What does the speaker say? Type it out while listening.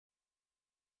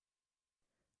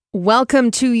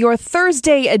Welcome to your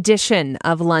Thursday edition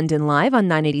of London Live on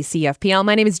 980 CFPL.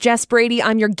 My name is Jess Brady.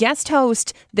 I'm your guest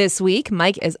host this week.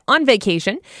 Mike is on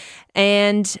vacation,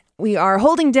 and we are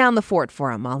holding down the fort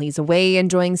for him while he's away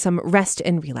enjoying some rest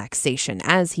and relaxation,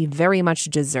 as he very much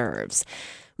deserves.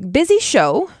 Busy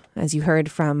show, as you heard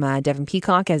from Devin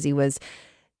Peacock as he was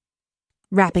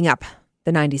wrapping up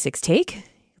the 96 take.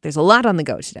 There's a lot on the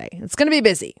go today. It's going to be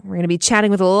busy. We're going to be chatting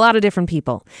with a lot of different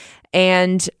people.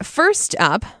 And first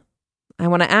up, I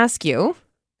want to ask you,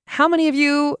 how many of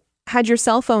you had your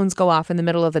cell phones go off in the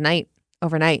middle of the night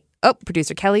overnight? Oh,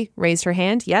 producer Kelly raised her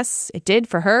hand. Yes, it did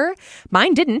for her.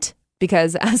 Mine didn't,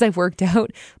 because as I worked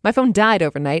out, my phone died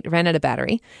overnight, ran out of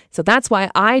battery. So that's why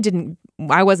I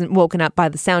wasn't woken up by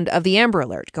the sound of the Amber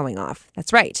Alert going off.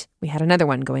 That's right. We had another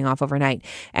one going off overnight.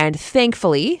 And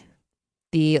thankfully,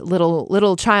 the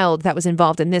little child that was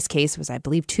involved in this case was, I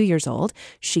believe, 2 years old.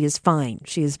 She is fine.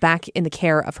 She is back in the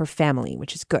care of her family,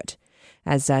 which is good.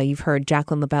 As you've heard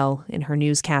Jacqueline LaBelle in her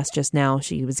newscast just now,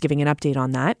 she was giving an update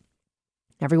on that.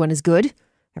 Everyone is good.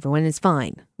 Everyone is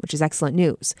fine, which is excellent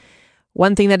news.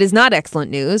 One thing that is not excellent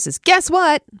news is, guess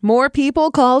what? More people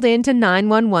called into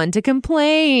 911 to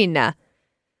complain.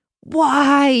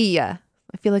 Why?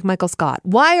 I feel like Michael Scott.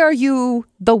 Why are you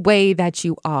the way that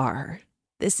you are?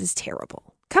 This is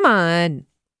terrible. Come on.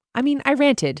 I mean, I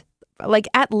ranted like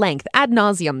at length, ad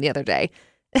nauseum the other day.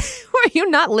 Were you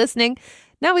not listening?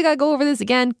 Now we got to go over this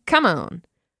again. Come on.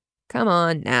 Come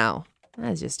on now.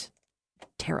 That's just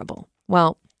terrible.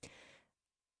 Well,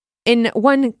 in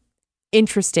one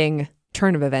interesting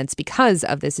turn of events because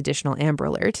of this additional Amber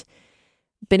Alert,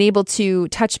 been able to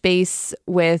touch base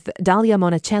with Dalia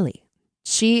Monicelli.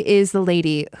 She is the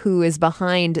lady who is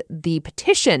behind the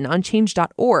petition on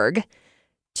change.org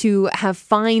to have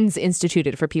fines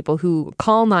instituted for people who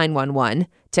call 911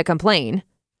 to complain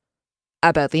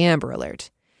about the Amber Alert.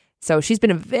 So she's been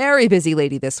a very busy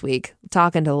lady this week,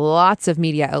 talking to lots of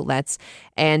media outlets,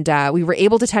 and we were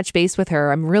able to touch base with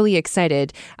her. I'm really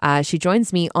excited. She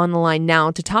joins me on the line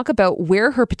now to talk about where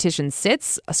her petition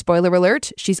sits. A spoiler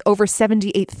alert, she's over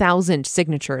 78,000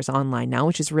 signatures online now,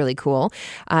 which is really cool.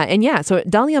 So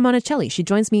Dalia Monicelli, she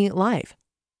joins me live.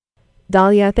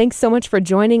 Dalia, thanks so much for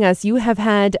joining us. You have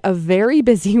had a very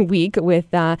busy week with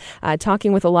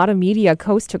talking with a lot of media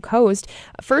coast to coast.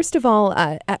 First of all,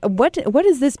 what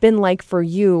has this been like for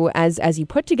you as you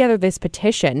put together this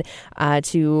petition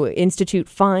to institute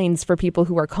fines for people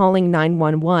who are calling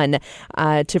 911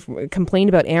 to complain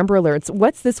about Amber Alerts?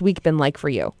 What's this week been like for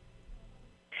you?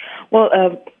 Well,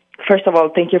 first of all,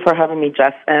 thank you for having me,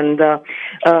 Jess. And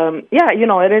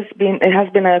it has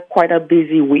been quite a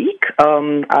busy week.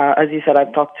 As you said,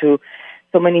 I've talked to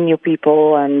so many new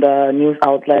people and news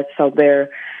outlets out there.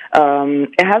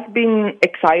 It has been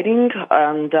exciting,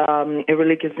 and it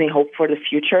really gives me hope for the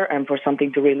future and for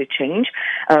something to really change.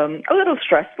 A little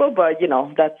stressful, but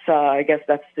that's I guess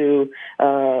that's to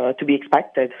be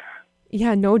expected.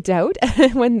 Yeah, no doubt.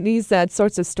 When these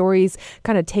sorts of stories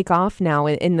kind of take off now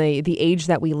in the age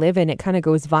that we live in, it kind of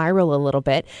goes viral a little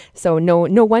bit. So no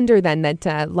wonder then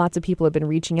that lots of people have been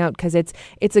reaching out, because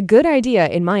it's a good idea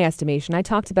in my estimation. I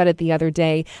talked about it the other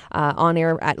day on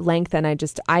air at length, and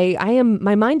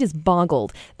my mind is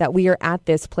boggled that we are at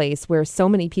this place where so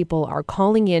many people are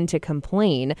calling in to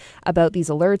complain about these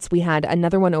alerts. We had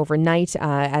another one overnight,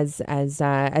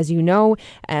 as you know,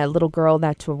 a little girl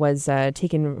that was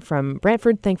taken from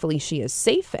Brantford. Thankfully, she is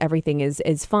safe. Everything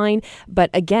is fine. But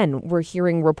again, we're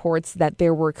hearing reports that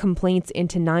there were complaints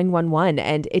into 911,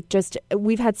 and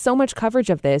we've had so much coverage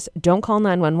of this. Don't call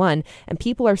 911, and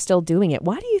people are still doing it.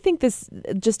 Why do you think this?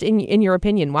 Just in your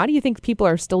opinion, why do you think people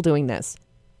are still doing this?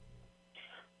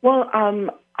 Well,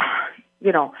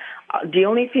 the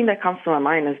only thing that comes to my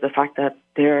mind is the fact that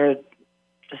they're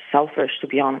just selfish, to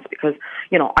be honest, because,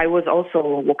 I was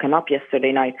also woken up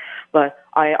yesterday night, but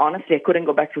I couldn't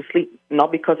go back to sleep,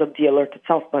 not because of the alert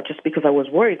itself, but just because I was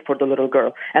worried for the little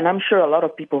girl. And I'm sure a lot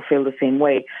of people feel the same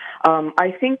way.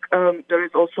 I think there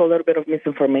is also a little bit of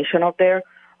misinformation out there.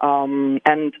 And,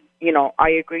 I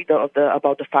agree about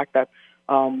the fact that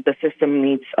the system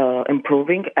needs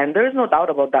improving, and there is no doubt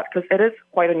about that, because it is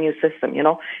quite a new system.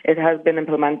 It has been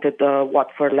implemented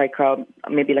for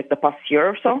maybe the past year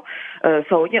or so.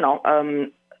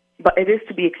 But it is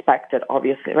to be expected,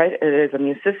 obviously, right? It is a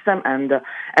new system, and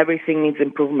everything needs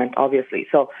improvement, obviously.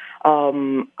 So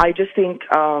I just think,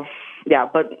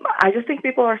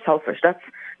 people are selfish.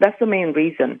 That's the main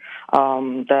reason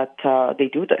that they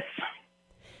do this.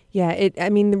 Yeah, I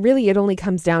mean, really, it only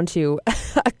comes down to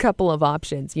a couple of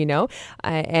options,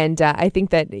 and I think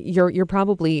that you're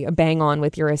probably bang on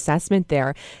with your assessment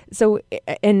there. So,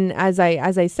 and as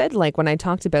I said, like when I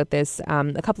talked about this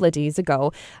a couple of days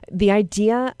ago, the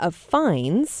idea of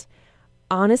fines,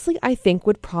 honestly, I think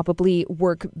would probably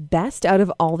work best out of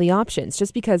all the options,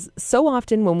 just because so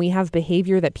often when we have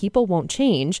behavior that people won't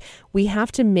change, we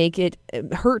have to make it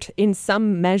hurt in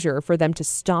some measure for them to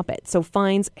stop it. So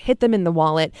fines hit them in the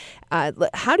wallet.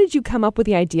 How did you come up with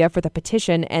the idea for the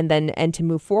petition and to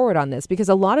move forward on this? Because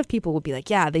a lot of people would be like,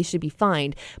 yeah, they should be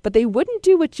fined, but they wouldn't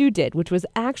do what you did, which was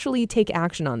actually take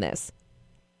action on this.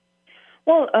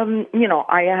 Well,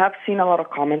 I have seen a lot of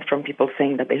comments from people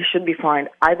saying that they should be fined.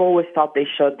 I've always thought they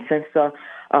should, since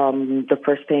the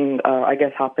first thing, I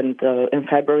guess, happened in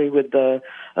February with the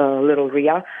little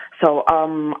Ria. So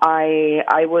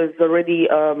I was already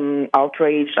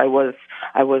outraged. I was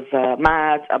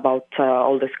mad about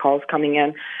all these calls coming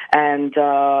in, and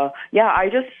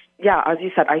as you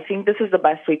said, I think this is the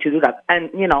best way to do that. And,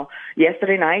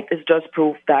 yesterday night is just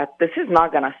proof that this is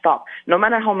not going to stop. No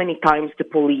matter how many times the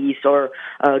police or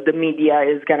the media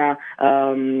is going to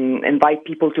invite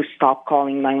people to stop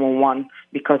calling 911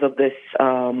 because of this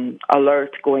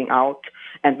alert going out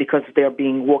and because they're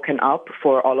being woken up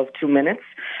for all of 2 minutes.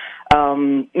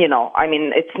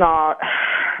 It's not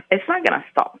going to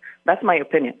stop. That's my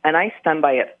opinion, and I stand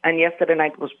by it. And yesterday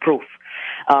night was proof.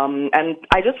 And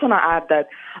I just want to add that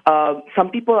some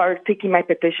people are taking my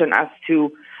petition as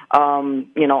to,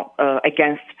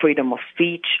 against freedom of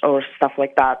speech or stuff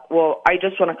like that. Well, I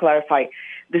just want to clarify,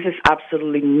 this is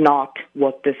absolutely not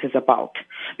what this is about,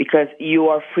 because you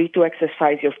are free to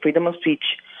exercise your freedom of speech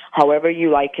however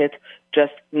you like it.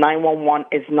 Just 911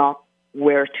 is not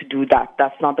where to do that.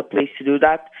 That's not the place to do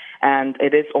that. And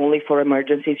it is only for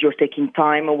emergencies. You're taking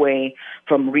time away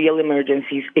from real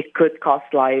emergencies. It could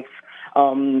cost lives.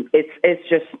 It's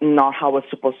just not how it's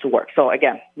supposed to work. So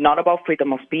again, not about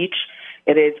freedom of speech.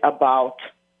 It is about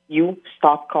you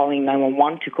stop calling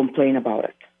 911 to complain about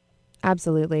it.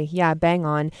 Absolutely. Yeah, bang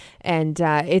on. And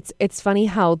it's funny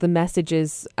how the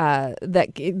messages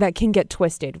that can get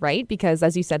twisted, right? Because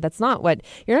as you said, that's not what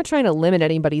you're not trying to limit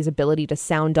anybody's ability to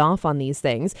sound off on these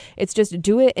things. It's just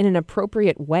do it in an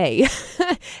appropriate way.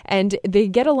 And they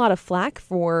get a lot of flack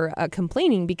for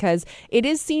complaining because it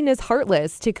is seen as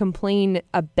heartless to complain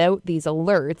about these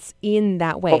alerts in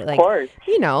that way. Of course.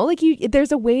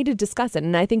 There's a way to discuss it.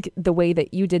 And I think the way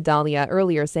that you did, Dalia,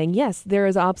 earlier, saying, yes, there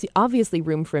is obviously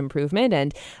room for improvement.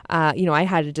 And, I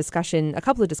had a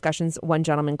couple of discussions. One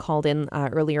gentleman called in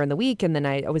earlier in the week, and then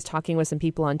I was talking with some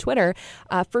people on Twitter.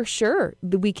 For sure,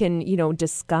 we can,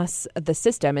 discuss the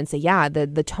system and say, yeah,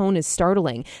 the tone is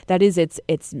startling. That is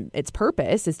its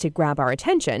purpose is to grab our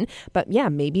attention. But yeah,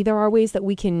 maybe there are ways that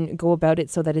we can go about it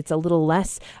so that it's a little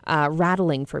less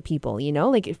rattling for people,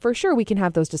 for sure we can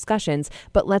have those discussions,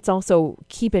 but let's also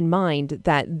keep in mind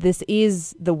that this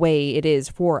is the way it is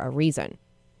for a reason.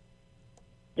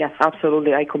 Yes,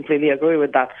 absolutely. I completely agree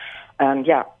with that. And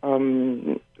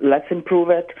let's improve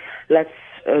it. Let's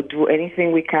do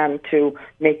anything we can to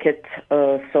make it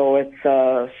so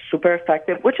it's super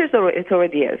effective, which it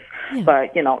already is. Yeah.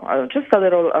 But just a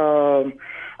little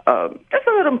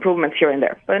improvements here and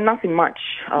there, but nothing much.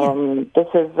 This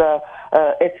is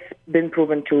it's been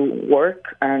proven to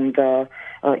work, and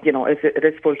it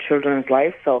is for children's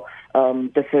life. So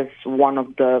this is one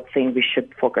of the things we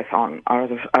should focus on as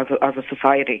a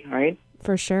society, right?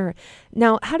 For sure.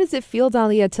 Now, how does it feel,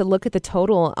 Dalia, to look at the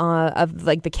total of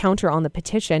the counter on the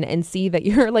petition and see that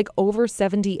you're over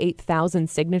 78,000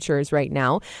 signatures right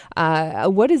now?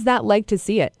 What is that like to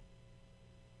see it?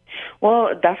 Well,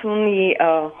 definitely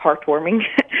heartwarming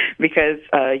because,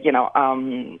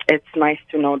 it's nice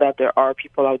to know that there are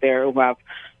people out there who have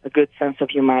a good sense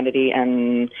of humanity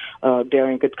and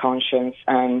they're in good conscience,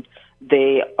 and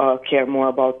they care more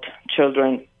about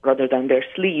children rather than their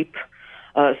sleep.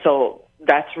 So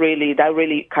that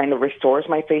really kind of restores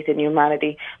my faith in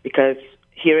humanity, because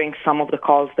hearing some of the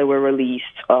calls that were released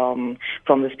from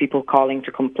these people calling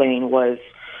to complain was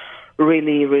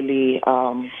really, really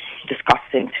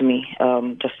disgusting to me.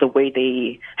 Just the way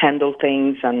they handle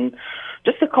things, and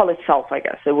just the call itself, I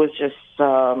guess. It was just,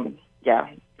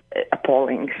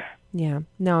 appalling. Yeah,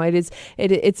 no, it is.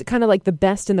 It's kind of like the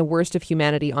best and the worst of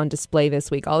humanity on display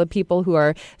this week. All the people who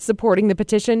are supporting the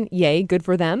petition, yay, good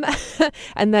for them.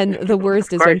 And then the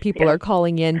worst is when people are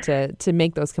calling in to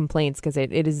make those complaints, because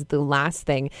it is the last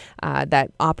thing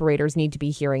that operators need to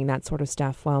be hearing, that sort of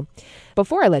stuff. Well,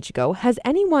 before I let you go, has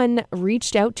anyone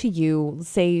reached out to you,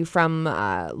 say from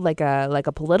like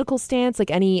a political stance,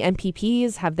 like any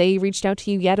MPPs? Have they reached out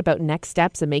to you yet about next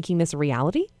steps and making this a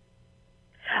reality?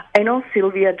 I know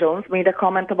Sylvia Jones made a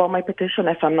comment about my petition,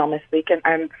 if I'm not mistaken,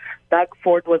 and Doug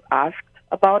Ford was asked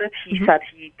about it. He said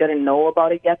he didn't know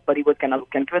about it yet, but he was going to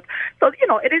look into it. So,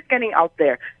 it is getting out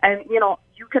there. And, you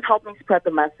can help me spread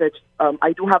the message.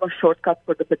 I do have a shortcut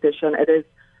for the petition. It is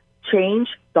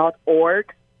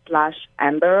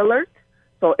change.org/Amber Alert.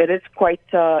 So it is quite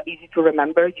easy to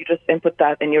remember. You just input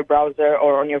that in your browser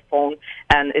or on your phone,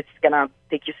 and it's going to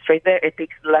take you straight there. It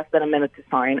takes less than a minute to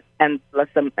sign and less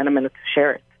than a minute to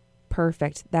share it.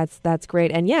 Perfect. That's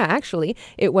great. And yeah, actually,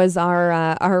 it was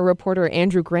our reporter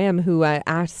Andrew Graham who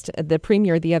asked the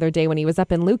premier the other day when he was up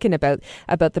in Lucan about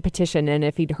the petition and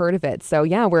if he'd heard of it. So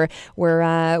yeah, we're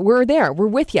there. We're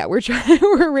with you.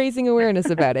 We're raising awareness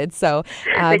about it. So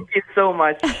thank you so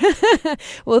much.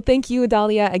 Well, thank you,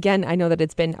 Adalia. Again, I know that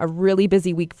it's been a really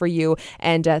busy week for you,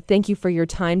 and thank you for your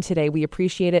time today. We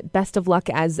appreciate it. Best of luck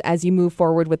as you move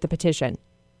forward with the petition.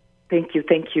 Thank you,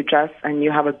 Jess, and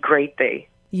you have a great day.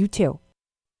 You too.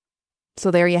 So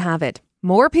there you have it.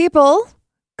 More people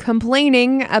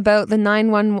complaining about the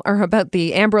 911 or about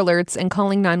the Amber Alerts and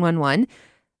calling 911.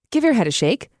 Give your head a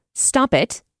shake. Stop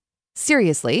it.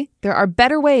 Seriously, there are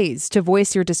better ways to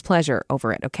voice your displeasure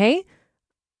over it, okay?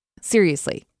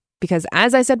 Seriously. Because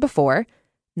as I said before,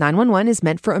 911 is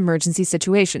meant for emergency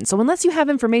situations. So unless you have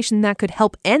information that could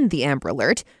help end the Amber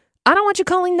Alert, I don't want you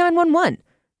calling 911.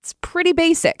 It's pretty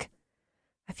basic.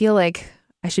 I feel like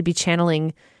I should be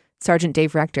channeling Sergeant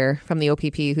Dave Rector from the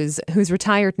OPP, who's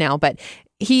retired now, but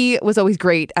he was always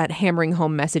great at hammering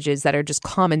home messages that are just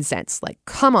common sense. Like,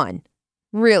 come on,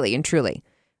 really and truly.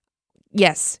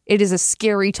 Yes, it is a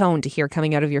scary tone to hear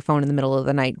coming out of your phone in the middle of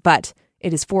the night, but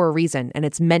it is for a reason, and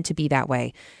it's meant to be that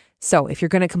way. So if you're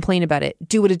going to complain about it,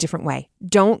 do it a different way.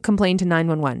 Don't complain to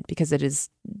 911 because it is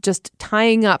just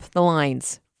tying up the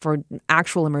lines for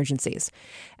actual emergencies.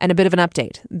 And a bit of an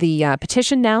update. The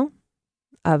petition now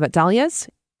of Dahlia's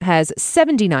has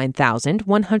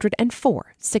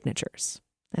 79,104 signatures.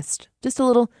 That's just a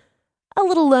little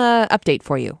update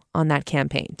for you on that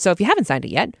campaign. So if you haven't signed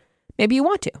it yet, maybe you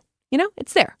want to.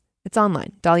 It's there. It's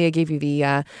online. Dahlia gave you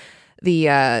the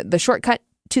shortcut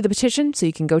to the petition, so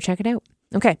you can go check it out.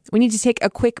 Okay, we need to take a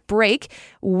quick break.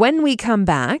 When we come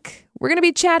back, we're going to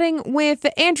be chatting with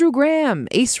Andrew Graham,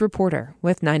 ace reporter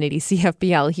with 980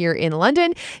 CFPL here in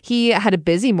London. He had a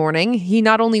busy morning. He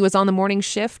not only was on the morning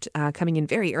shift, coming in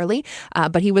very early,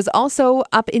 but he was also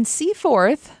up in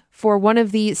Seaforth for one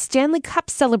of the Stanley Cup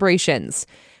celebrations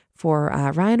for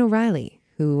Ryan O'Reilly,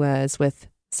 who was with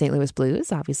St. Louis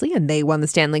Blues, obviously, and they won the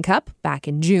Stanley Cup back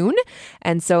in June.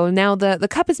 And so now the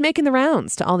cup is making the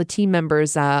rounds to all the team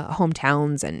members'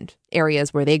 hometowns and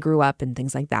areas where they grew up and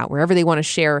things like that, wherever they want to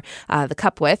share the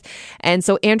cup with. And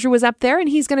so Andrew was up there, and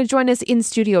he's going to join us in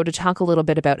studio to talk a little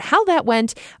bit about how that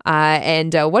went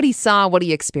and what he saw, what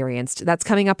he experienced. That's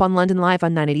coming up on London Live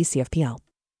on 980 CFPL.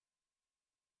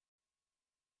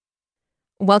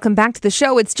 Welcome back to the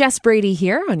show. It's Jess Brady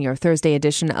here on your Thursday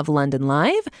edition of London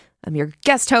Live. I'm your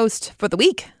guest host for the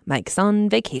week. Mike's on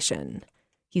vacation.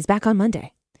 He's back on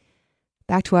Monday.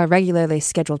 Back to our regularly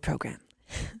scheduled program.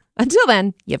 Until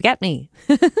then, you've got me.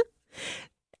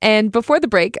 And before the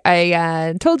break,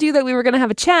 I told you that we were going to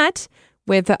have a chat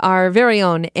with our very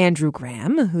own Andrew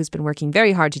Graham, who's been working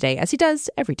very hard today, as he does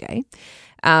every day.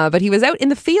 But he was out in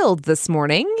the field this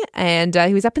morning, and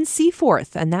he was up in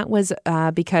Seaforth, and that was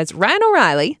because Ryan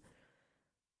O'Reilly,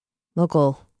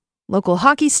 local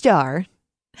hockey star,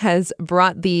 has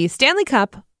brought the Stanley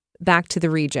Cup back to the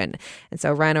region. And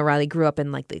so Ryan O'Reilly grew up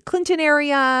in like the Clinton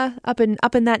area, up in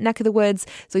that neck of the woods.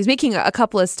 So he's making a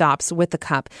couple of stops with the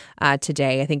cup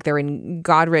today. I think they're in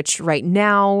Goderich right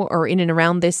now, or in and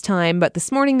around this time, but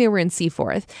this morning they were in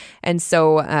Seaforth. And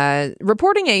so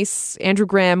reporting ace Andrew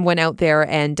Graham went out there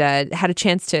and had a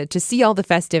chance to see all the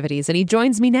festivities, and he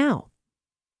joins me now.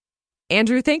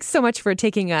 Andrew, thanks so much for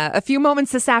taking a few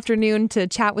moments this afternoon to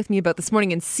chat with me about this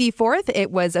morning in Seaforth.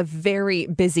 It was a very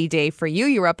busy day for you.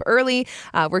 You were up early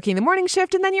working the morning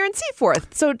shift, and then you're in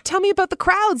Seaforth. So tell me about the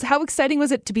crowds. How exciting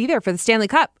was it to be there for the Stanley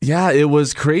Cup? Yeah, it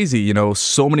was crazy.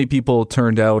 So many people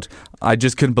turned out. I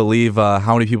just couldn't believe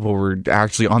how many people were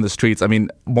actually on the streets. I mean,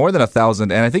 more than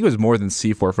 1,000, and I think it was more than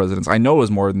Seaforth residents. I know it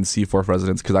was more than Seaforth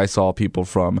residents because I saw people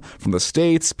from the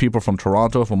States, people from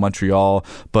Toronto, from Montreal,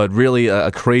 but really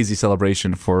a crazy celebration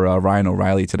for Ryan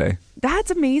O'Reilly today.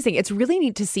 That's amazing. It's really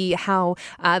neat to see how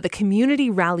the community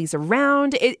rallies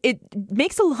around. It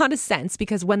makes a lot of sense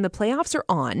because when the playoffs are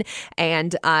on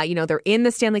and, they're in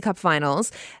the Stanley Cup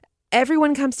finals,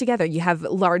 everyone comes together. You have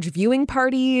large viewing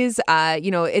parties.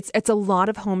 It's a lot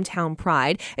of hometown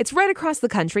pride. It's right across the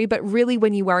country, but really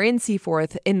when you are in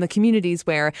Seaforth, in the communities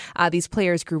where these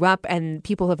players grew up and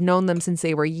people have known them since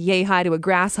they were yay high to a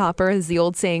grasshopper, as the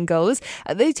old saying goes,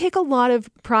 they take a lot of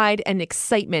pride and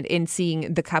excitement in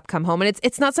seeing the cup come home. And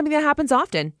it's not something that happens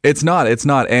often. It's not.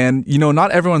 And,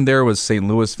 not everyone there was St.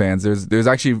 Louis fans. There's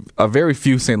actually a very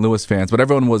few St. Louis fans, but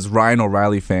everyone was Ryan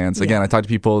O'Reilly fans. Again, I talked to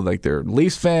people like they're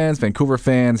Leafs fans, Vancouver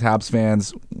fans, Habs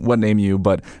fans, what name you,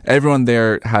 but everyone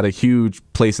there had a huge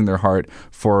place in their heart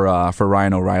for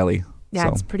Ryan O'Reilly. Yeah,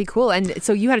 it's pretty cool. And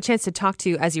so you had a chance to talk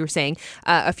to, as you were saying,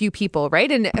 a few people, right?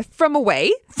 And from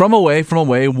away.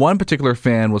 One particular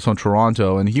fan was from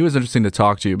Toronto, and he was interesting to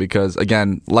talk to because,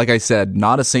 again, like I said,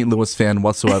 not a St. Louis fan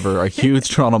whatsoever, a huge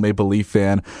Toronto Maple Leaf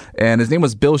fan. And his name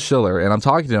was Bill Schiller. And I'm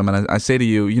talking to him, and I say to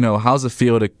you, how's it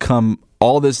feel to come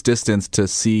all this distance to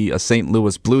see a St.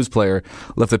 Louis Blues player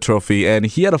lift a trophy? And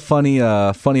he had a funny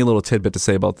little tidbit to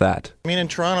say about that. I mean, in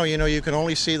Toronto, you can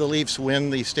only see the Leafs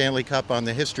win the Stanley Cup on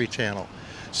the History Channel.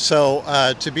 So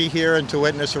to be here and to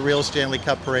witness a real Stanley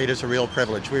Cup parade is a real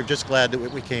privilege. We're just glad that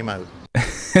we came out.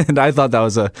 And I thought that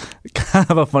was a kind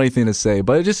of a funny thing to say,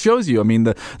 but it just shows you,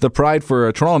 the pride for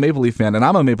a Toronto Maple Leaf fan, and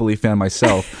I'm a Maple Leaf fan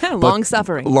myself.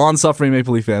 Long-suffering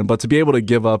Maple Leaf fan, but to be able to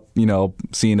give up,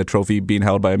 seeing a trophy being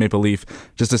held by a Maple Leaf,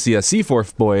 just to see a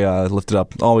Seaforth boy lifted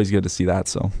up, always good to see that.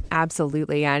 So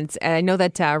absolutely, and I know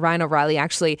that Ryan O'Reilly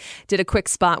actually did a quick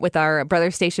spot with our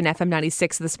brother station FM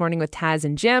 96 this morning with Taz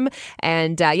and Jim,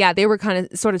 and they were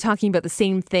sort of talking about the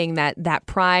same thing, that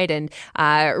pride, and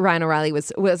Ryan O'Reilly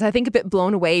was I think a bit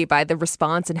blown away by the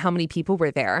response and how many people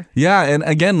were there. Yeah, and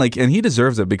again, and he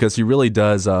deserves it because he really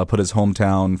does put his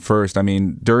hometown first.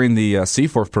 During the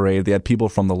Seaforth parade, they had people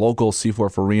from the local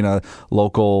Seaforth Arena,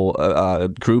 local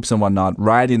groups and whatnot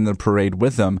riding the parade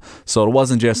with them. So it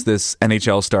wasn't just this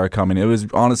NHL star coming. It was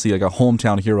honestly like a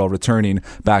hometown hero returning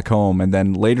back home. And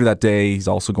then later that day, he's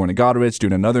also going to Goderich,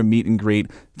 doing another meet and greet,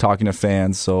 talking to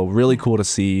fans. So really cool to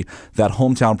see that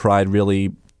hometown pride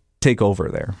really take over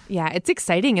there. Yeah, it's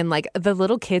exciting. And the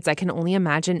little kids, I can only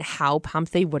imagine how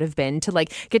pumped they would have been to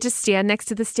get to stand next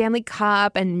to the Stanley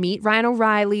Cup and meet Ryan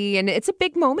O'Reilly. And it's a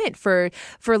big moment for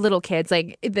little kids.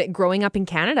 Growing up in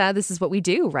Canada, this is what we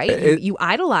do, right? You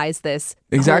idolize this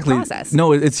exactly whole process.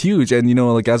 No, it's huge. And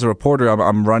as a reporter,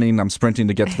 I'm sprinting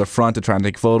to get to the front to try and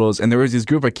take photos. And there was this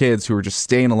group of kids who were just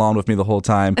staying along with me the whole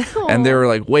time. And they were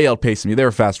way outpacing me. They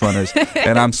were fast runners.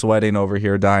 And I'm sweating over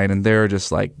here, dying. And they're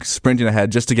just sprinting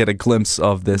ahead just to get a glimpse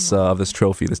of this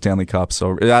trophy, the Stanley Cup.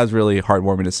 So that was really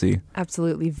heartwarming to see.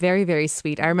 Absolutely. Very, very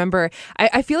sweet. I remember,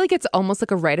 I feel like it's almost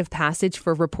like a rite of passage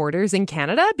for reporters in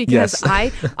Canada because yes.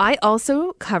 I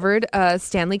also covered a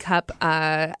Stanley Cup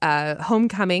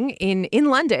homecoming in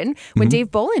London when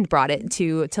Dave Boland brought it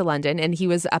to London, and he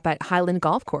was up at Highland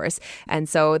Golf Course. And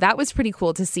so that was pretty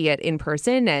cool to see it in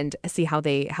person and see how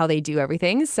they do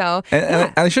everything. So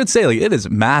and I should say, it is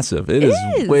massive. It is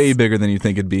way bigger than you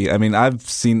think it'd be. I've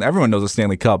seen, everyone knows a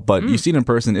Stanley Cup, but you see it in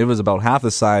person, it was about half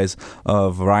the size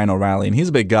of Ryan O'Reilly, and he's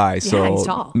a big guy. So he's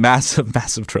tall.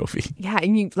 Massive trophy. Yeah,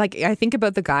 and I think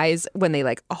about the guys when they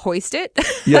hoist it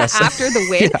yes. after the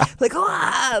win,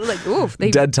 oof,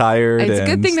 dead tired. It's a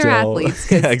good thing they're athletes.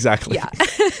 Yeah, exactly. Yeah.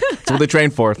 That's what they train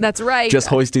for. That's right. Just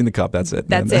hoisting the cup. That's it.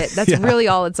 That's it. That's really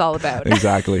all it's all about.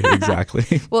 Exactly.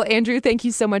 Well, Andrew, thank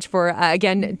you so much for,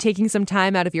 again, taking some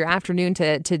time out of your afternoon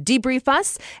to debrief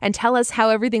us and tell us how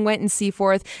everything went in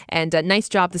Seaforth. And nice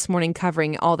job this morning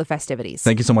covering all the festivities.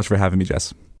 Thank you so much for having me,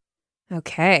 Jess.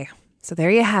 Okay. So there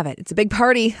you have it. It's a big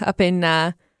party up in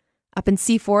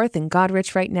Seaforth and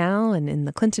Goderich right now and in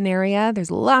the Clinton area.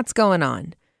 There's lots going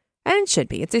on. And it should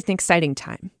be. It's an exciting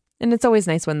time. And it's always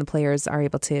nice when the players are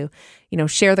able to,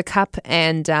 share the cup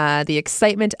and the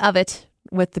excitement of it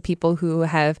with the people who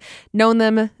have known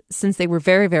them since they were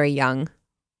very, very young.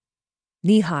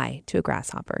 Knee high to a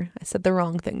grasshopper. I said the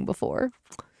wrong thing before.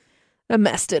 I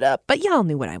messed it up, but y'all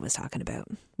knew what I was talking about,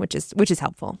 which is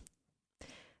helpful.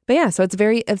 But yeah, so it's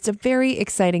a very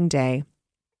exciting day.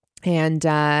 And,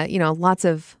 lots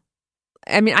of,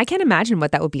 I can't imagine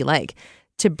what that would be like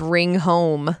to bring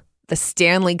home the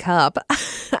Stanley Cup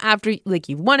after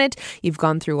you've won it, you've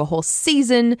gone through a whole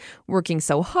season working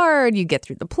so hard, you get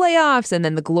through the playoffs, and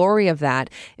then the glory of that.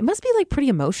 It must be pretty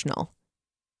emotional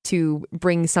to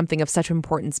bring something of such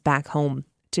importance back home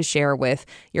to share with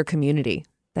your community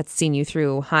that's seen you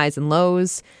through highs and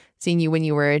lows, seen you when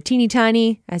you were teeny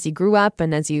tiny, as you grew up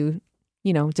and as you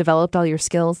developed all your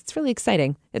skills. It's really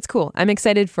exciting. It's cool. I'm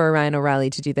excited for Ryan O'Reilly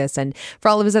to do this and for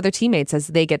all of his other teammates as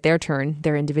they get their turn,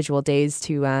 their individual days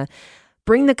to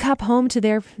bring the cup home to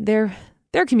their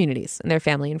communities and their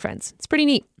family and friends. It's pretty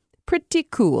neat. Pretty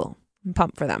cool. I'm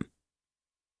pumped for them.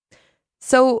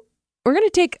 So we're going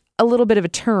to take a little bit of a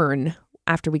turn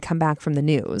after we come back from the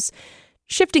news,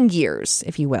 shifting gears,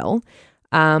 if you will,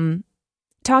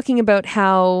 talking about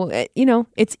how,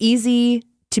 it's easy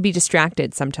to be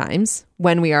distracted sometimes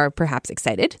when we are perhaps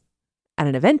excited at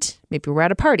an event. Maybe we're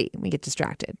at a party and we get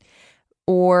distracted.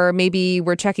 Or maybe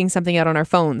we're checking something out on our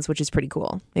phones, which is pretty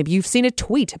cool. Maybe you've seen a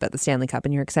tweet about the Stanley Cup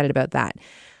and you're excited about that.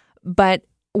 But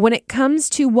when it comes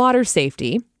to water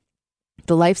safety,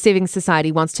 the Life Saving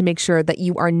Society wants to make sure that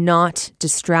you are not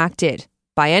distracted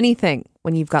by anything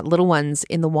when you've got little ones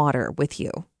in the water with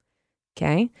you.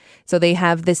 Okay? So they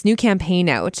have this new campaign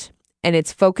out, and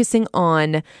it's focusing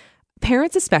on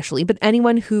parents especially, but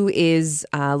anyone who is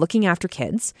looking after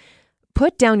kids.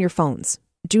 Put down your phones.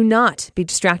 Do not be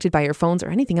distracted by your phones or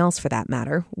anything else for that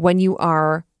matter when you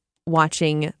are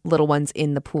watching little ones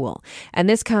in the pool. And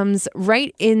this comes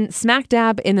right in smack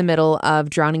dab in the middle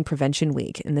of Drowning Prevention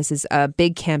Week. And this is a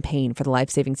big campaign for the Life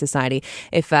Saving Society.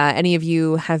 If any of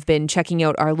you have been checking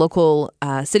out our local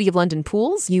City of London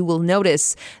pools, you will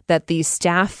notice that the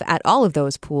staff at all of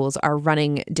those pools are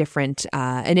running different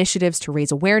initiatives to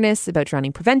raise awareness about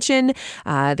drowning prevention.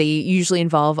 They usually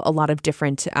involve a lot of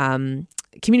different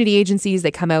community agencies.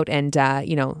 They come out and,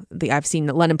 I've seen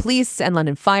London Police and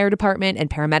London Fire Department and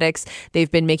paramedics.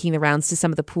 They've been making the rounds to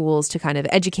some of the pools to kind of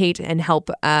educate and help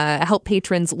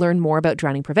patrons learn more about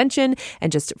drowning prevention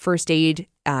and just first aid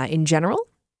in general.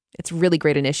 It's a really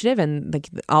great initiative, and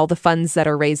all the funds that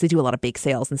are raised, they do a lot of bake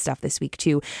sales and stuff this week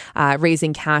too,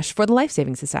 raising cash for the Life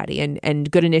Saving Society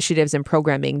and good initiatives and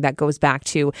programming that goes back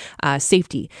to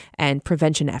safety and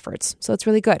prevention efforts. So it's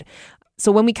really good.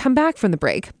 So when we come back from the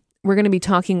break, we're going to be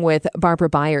talking with Barbara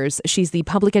Byers. She's the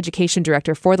Public Education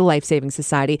Director for the Life Saving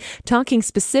Society, talking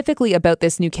specifically about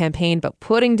this new campaign, but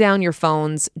putting down your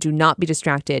phones. Do not be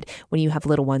distracted when you have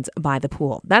little ones by the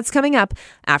pool. That's coming up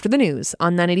after the news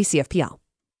on 980 CFPL.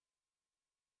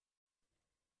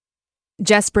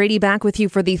 Jess Brady back with you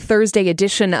for the Thursday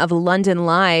edition of London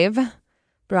Live,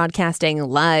 broadcasting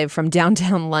live from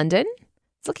downtown London.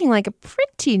 It's looking like a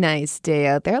pretty nice day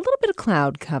out there. A little bit of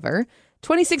cloud cover.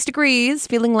 26 degrees,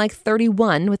 feeling like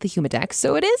 31 with the Humidex,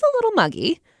 so it is a little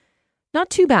muggy.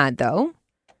 Not too bad, though.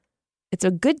 It's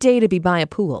a good day to be by a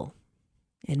pool,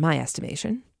 in my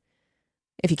estimation.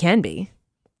 If you can be.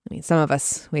 I mean, some of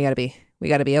us, we gotta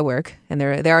be at work, and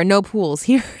there are no pools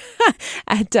here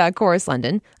at Chorus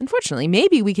London. Unfortunately,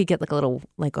 maybe we could get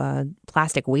like a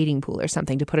plastic wading pool or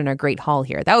something to put in our great hall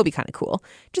here. That would be kind of cool.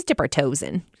 Just dip our toes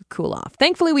in, cool off.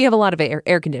 Thankfully, we have a lot of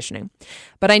air conditioning.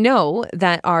 But I know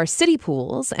that our city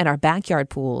pools and our backyard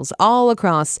pools all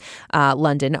across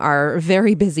London are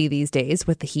very busy these days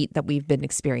with the heat that we've been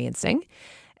experiencing.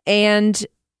 And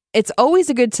it's always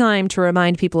a good time to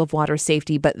remind people of water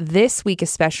safety, but this week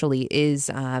especially is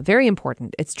very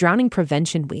important. It's Drowning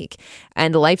Prevention Week,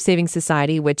 and the Life Saving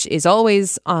Society, which is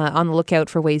always on the lookout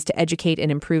for ways to educate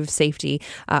and improve safety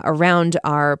around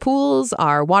our pools,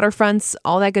 our waterfronts,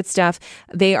 all that good stuff.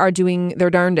 They are doing their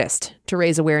darndest to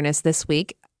raise awareness this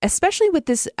week, especially with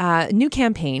this new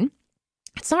campaign.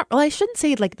 It's not, well, I shouldn't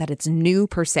say like that it's new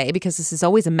per se, because this is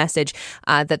always a message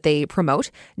that they promote,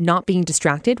 not being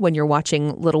distracted when you're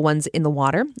watching little ones in the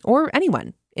water or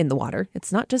anyone in the water.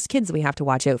 It's not just kids that we have to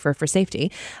watch out for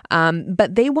safety.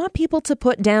 But they want people to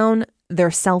put down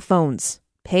their cell phones.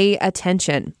 Pay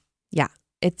attention. Yeah,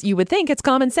 you would think it's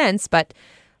common sense, but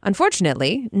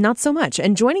unfortunately, not so much.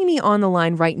 And joining me on the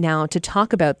line right now to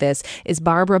talk about this is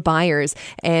Barbara Byers,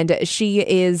 and she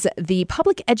is the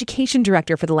Public Education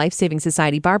Director for the Life Saving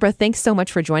Society. Barbara, thanks so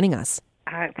much for joining us.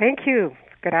 Thank you.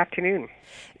 Good afternoon.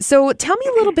 So tell me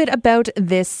a little bit about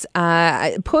this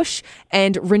push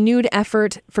and renewed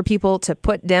effort for people to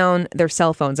put down their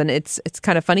cell phones. And it's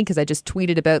kind of funny because I just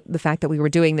tweeted about the fact that we were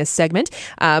doing this segment.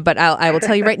 But I will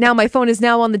tell you right now, my phone is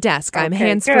now on the desk. I'm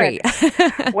hands-free.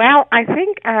 Well, I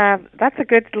think that's a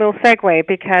good little segue,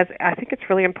 because I think it's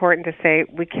really important to say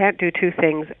we can't do two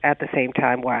things at the same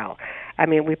time well. I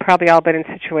mean, we've probably all been in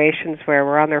situations where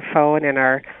we're on their phone and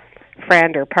our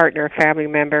friend or partner, family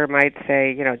member might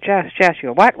say, Jess, you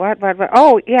go, what?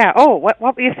 Oh, yeah, what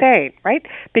were you saying, right?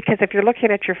 Because if you're looking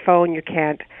at your phone, you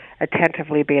can't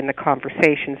attentively be in the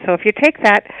conversation. So if you take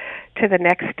that to the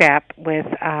next step with,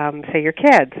 say, your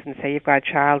kids, and say you've got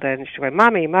a child and she's going,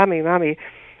 Mommy,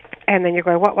 and then you're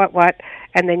going, what?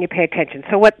 And then you pay attention.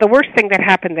 So the worst thing that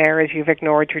happened there is you've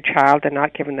ignored your child and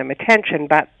not given them attention,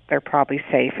 but they're probably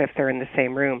safe if they're in the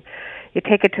same room. You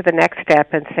take it to the next step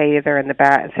and say they're in the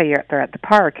back. Say they're at the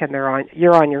park and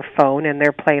you're on your phone and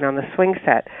they're playing on the swing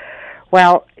set.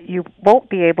 Well, you won't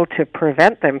be able to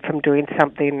prevent them from doing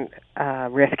something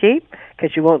risky,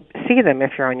 because you won't see them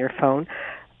if you're on your phone.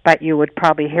 but you would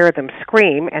probably hear them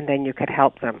scream, and then you could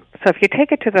help them. So if you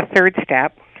take it to the third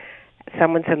step,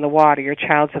 someone's in the water, your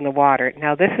child's in the water.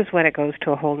 Now this is when it goes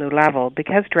to a whole new level.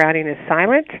 Because drowning is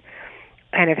silent,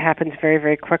 and it happens very,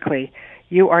 very quickly,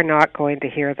 you are not going to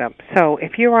hear them. So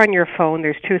if you're on your phone,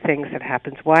 there's two things that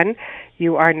happens. One,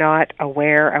 you are not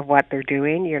aware of what they're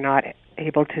doing. You're not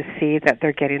able to see that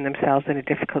they're getting themselves in a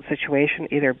difficult situation,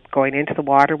 either going into the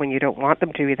water when you don't want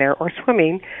them to be there, or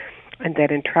swimming and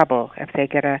then in trouble. If they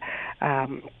get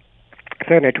if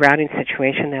they're in a drowning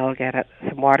situation, they'll get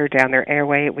some water down their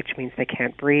airway, which means they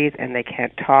can't breathe and they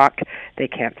can't talk, they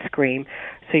can't scream,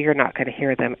 so you're not going to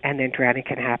hear them, and then drowning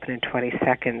can happen in 20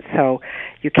 seconds. So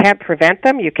you can't prevent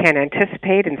them, you can't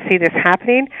anticipate and see this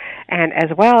happening, and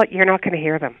as well, you're not going to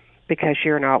hear them because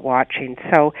you're not watching.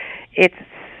 So it's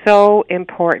so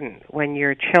important when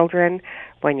your children,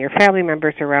 when your family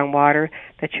members are around water,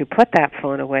 that you put that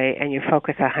phone away and you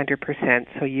focus 100%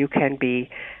 so you can be,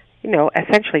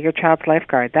 essentially your child's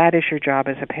lifeguard. That is your job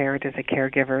as a parent, as a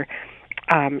caregiver,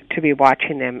 to be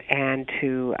watching them and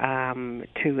to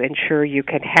ensure you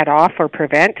can head off or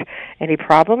prevent any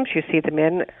problems you see them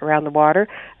in around the water,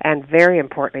 and very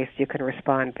importantly, so you can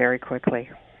respond very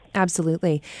quickly.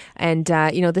 Absolutely. And,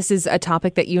 this is a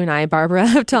topic that you and I, Barbara,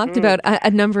 have talked about a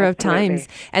number of times.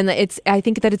 And I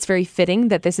think that it's very fitting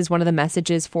that this is one of the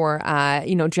messages for,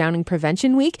 Drowning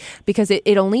Prevention Week, because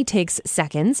it only takes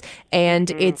seconds.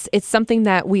 And it's something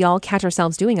that we all catch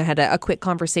ourselves doing. I had a quick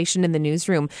conversation in the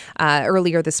newsroom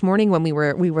earlier this morning when we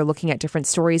were looking at different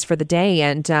stories for the day.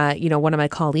 And, one of my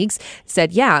colleagues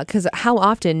said, yeah, because how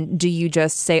often do you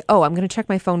just say, oh, I'm going to check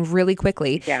my phone really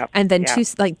quickly. Yeah. And then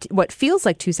what feels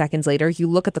like 2 seconds later, you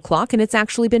look at the clock and it's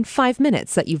actually been 5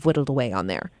 minutes that you've whittled away on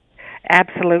there.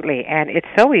 Absolutely. And it's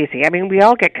so easy. I mean, we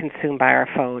all get consumed by our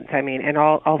phones, and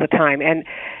all the time. And,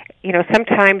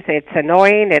 sometimes it's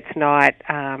annoying, it's not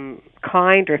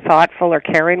kind or thoughtful or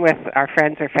caring with our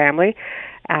friends or family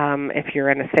if you're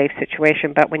in a safe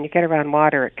situation. But when you get around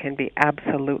water, it can be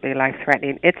absolutely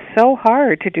life-threatening. It's so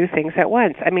hard to do things at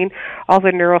once. I mean, all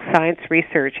the neuroscience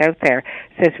research out there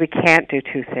says we can't do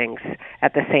two things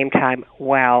at the same time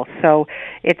well. So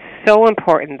it's so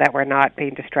important that we're not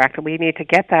being distracted. We need to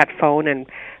get that phone and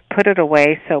put it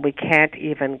away so we can't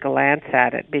even glance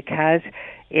at it, because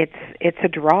it's a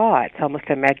draw. It's almost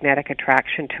a magnetic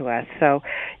attraction to us. So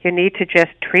you need to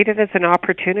just treat it as an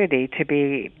opportunity to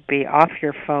be off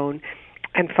your phone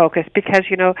and focus, because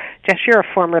Jess, you're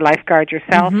a former lifeguard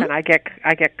yourself, and I get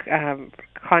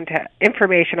contact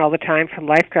information all the time from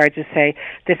lifeguards who say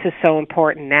this is so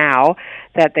important now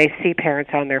that they see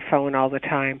parents on their phone all the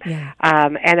time. Yeah.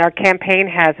 And our campaign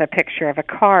has a picture of a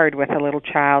card with a little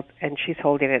child, and she's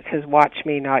holding it. It says, "Watch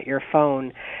me, not your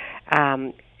phone."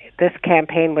 This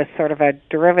campaign was sort of a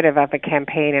derivative of a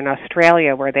campaign in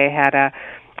Australia where they had a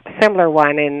similar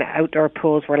one in outdoor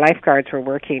pools where lifeguards were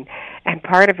working. And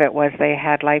part of it was they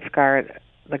had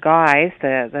the guys,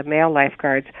 the male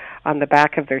lifeguards, on the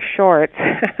back of their shorts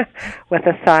with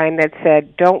a sign that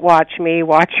said, "Don't watch me,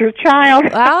 watch your child." Oh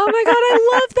my God, I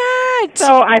love that.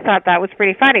 So I thought that was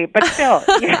pretty funny, but still,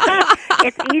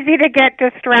 it's easy to get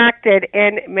distracted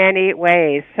in many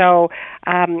ways. So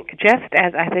just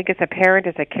as I think as a parent,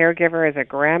 as a caregiver, as a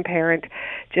grandparent,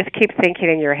 just keep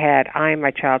thinking in your head, I'm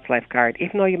my child's lifeguard.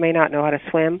 Even though you may not know how to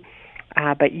swim,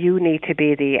 but you need to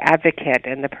be the advocate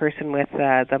and the person with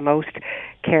the most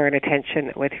care and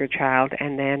attention with your child,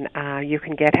 and then you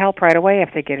can get help right away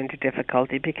if they get into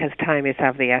difficulty, because time is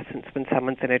of the essence when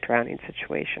someone's in a drowning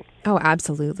situation. Oh,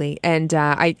 absolutely. And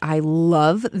I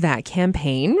love that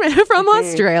campaign from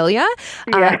Australia.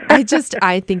 Yeah.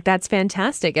 I think that's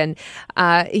fantastic. And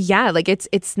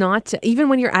it's not, even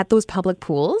when you're at those public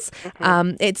pools,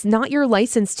 it's not your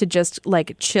license to just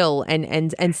chill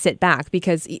and sit back,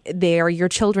 because they are your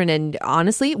children, and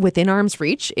honestly, within arm's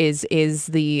reach is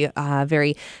the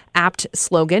very apt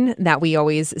slogan that we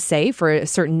always say for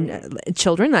certain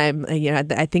children.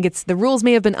 I think it's, the rules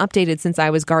may have been updated since I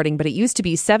was guarding, but it used to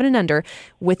be 7 and under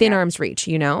within arm's reach.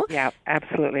 Yeah,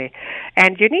 absolutely.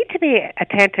 And you need to be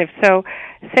attentive. So,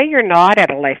 say you're not at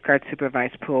a lifeguard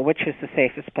supervised pool, which is the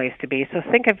safest place to be. So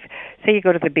say you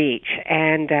go to the beach,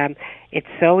 and it's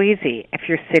so easy if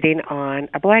you're sitting on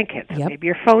a blanket. So maybe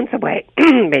your phone's away.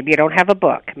 Maybe you don't have a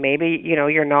book. Maybe,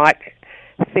 you're not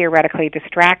theoretically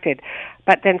distracted.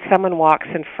 But then someone walks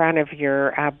in front of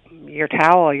your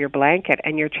towel, your blanket,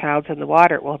 and your child's in the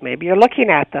water. Well, maybe you're looking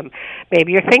at them.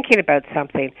 Maybe you're thinking about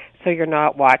something, so you're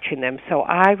not watching them. So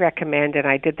I recommend, and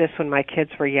I did this when my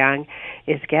kids were young,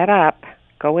 is get up,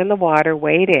 go in the water,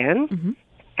 wade in,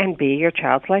 and be your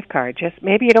child's lifeguard. Just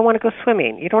maybe you don't want to go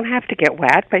swimming. You don't have to get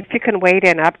wet, but if you can wade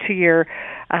in up to your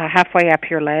halfway up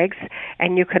your legs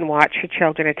and you can watch your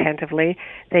children attentively,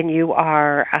 then you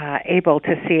are able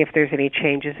to see if there's any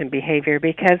changes in behavior.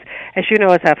 Because, as you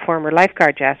know, as a former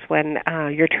lifeguard, Jess, when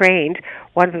you're trained,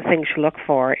 one of the things you look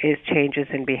for is changes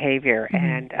in behavior.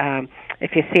 Mm-hmm. And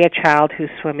if you see a child who's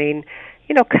swimming,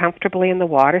 comfortably in the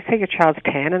water, say your child's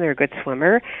 10 and they're a good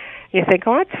swimmer, you think,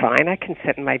 oh, it's fine, I can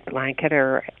sit in my blanket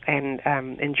and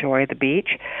enjoy the beach.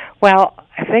 Well,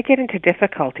 if they get into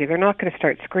difficulty, they're not going to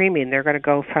start screaming. They're going to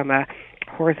go from a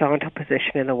horizontal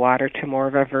position in the water to more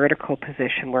of a vertical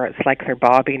position where it's like they're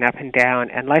bobbing up and down.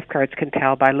 And lifeguards can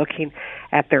tell by looking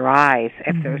at their eyes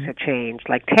if mm-hmm. there's a change,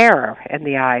 like terror in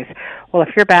the eyes. Well, if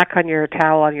you're back on your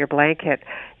towel, on your blanket,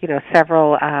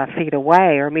 several feet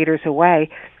away or meters away,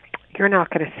 you're not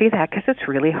going to see that because it's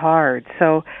really hard.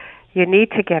 So you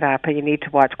need to get up and you need to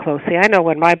watch closely. I know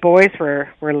when my boys were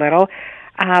little,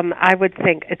 I would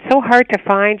think it's so hard to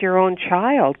find your own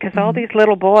child because mm-hmm. all these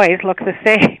little boys look the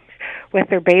same with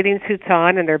their bathing suits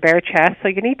on and their bare chests. So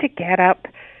you need to get up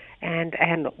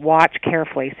and watch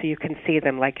carefully so you can see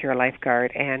them like you're a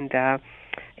lifeguard. And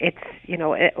it's,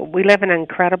 we live in an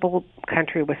incredible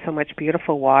country with so much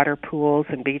beautiful water, pools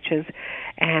and beaches,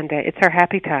 and it's our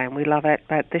happy time. We love it.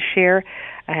 But this year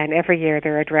and every year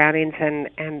there are drownings,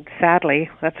 and sadly,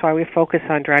 that's why we focus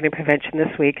on drowning prevention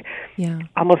this week. Yeah.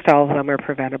 Almost all of them are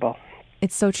preventable.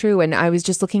 It's so true. And I was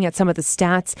just looking at some of the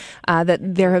stats that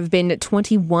there have been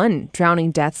 21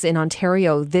 drowning deaths in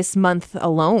Ontario this month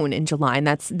alone in July. And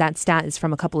that stat is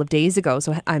from a couple of days ago.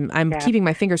 So I'm keeping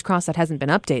my fingers crossed that hasn't been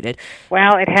updated.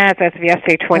 Well, it has as of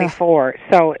yesterday, 24.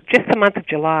 So just the month of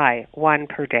July, 1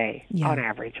 per day on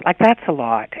average. Like, that's a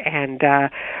lot. And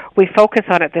we focus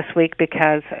on it this week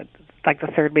because like the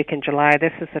third week in July,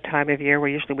 this is the time of year where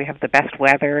usually we have the best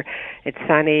weather. It's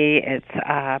sunny, it's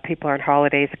people are on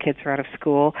holidays, the kids are out of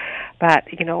school. But,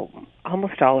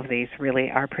 almost all of these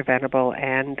really are preventable.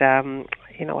 And,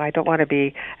 I don't want to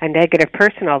be a negative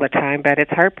person all the time, but it's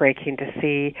heartbreaking to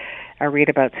see or read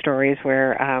about stories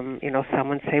where,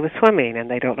 someone, say, was swimming and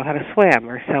they don't know how to swim,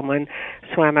 or someone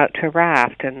swam out to a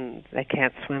raft and they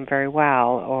can't swim very well,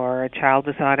 or a child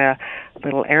was on a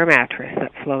little air mattress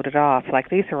that floated off. Like,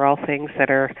 these are all things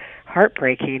that are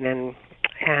heartbreaking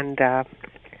and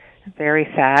very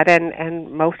sad,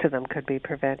 and most of them could be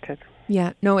prevented.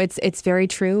 Yeah, no, it's very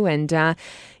true. And,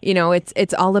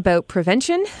 it's all about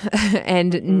prevention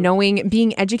and knowing,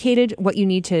 being educated, what you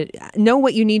need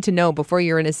to know before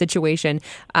you're in a situation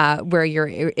where you're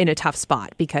in a tough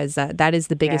spot, because that is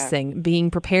the biggest thing, being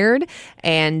prepared.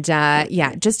 And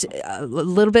just a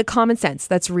little bit of common sense.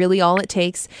 That's really all it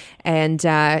takes. And,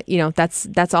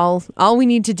 that's all we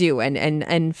need to do.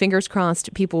 And fingers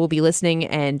crossed, people will be listening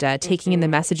and taking in the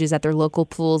messages at their local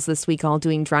pools this week, all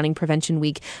doing Drowning Prevention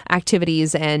Week activities.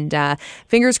 And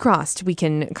fingers crossed, we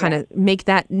can kind of make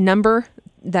that number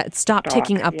that stop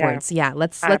ticking upwards.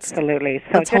 Absolutely.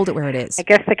 Let's hold it where it is. I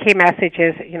guess the key message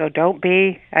is, don't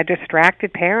be a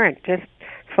distracted parent. Just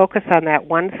focus on that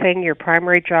one thing. Your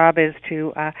primary job is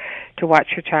to watch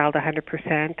your child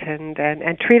 100%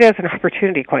 and treat it as an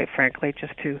opportunity, quite frankly,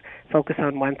 just to focus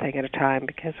on one thing at a time,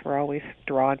 because we're always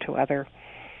drawn to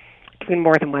doing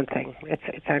more than one thing.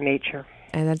 It's our nature.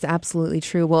 And that's absolutely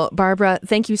true. Well, Barbara,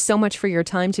 thank you so much for your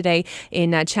time today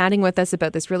in chatting with us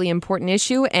about this really important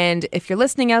issue. And if you're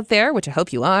listening out there, which I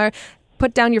hope you are,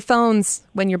 put down your phones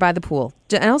when you're by the pool.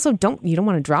 And also, you don't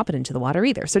want to drop it into the water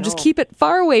either. So just keep it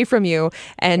far away from you.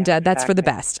 And that's for the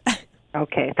best.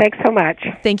 Okay. Thanks so much.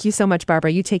 Thank you so much,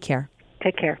 Barbara. You take care.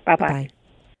 Take care. Bye-bye. Bye-bye.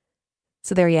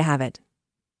 So there you have it.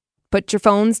 Put your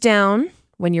phones down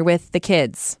when you're with the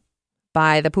kids,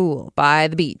 by the pool, by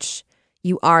the beach.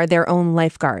 You are their own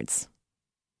lifeguards.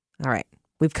 All right.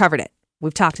 We've covered it.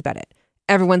 We've talked about it.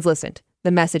 Everyone's listened. The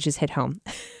message has hit home.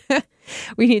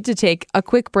 We need to take a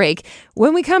quick break.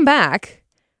 When we come back,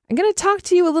 I'm going to talk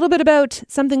to you a little bit about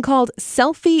something called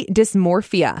selfie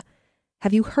dysmorphia.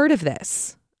 Have you heard of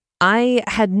this? I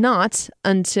had not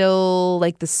until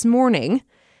this morning.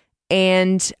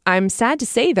 And I'm sad to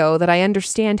say, though, that I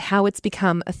understand how it's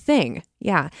become a thing.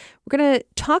 Yeah. We're going to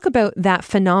talk about that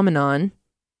phenomenon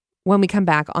when we come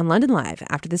back on London Live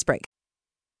after this break.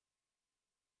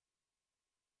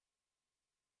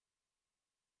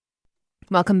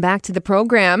 Welcome back to the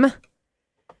program.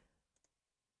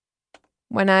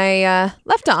 When I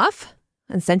left off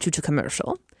and sent you to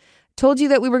commercial, told you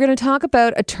that we were going to talk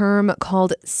about a term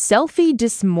called selfie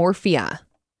dysmorphia.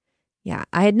 Yeah,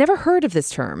 I had never heard of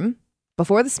this term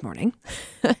before this morning.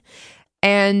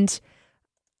 And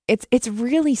it's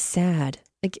really sad.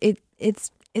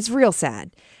 It's real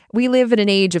sad. We live in an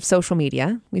age of social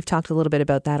media. We've talked a little bit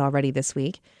about that already this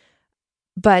week.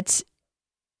 But,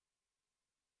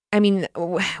 I mean,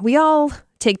 we all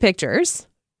take pictures,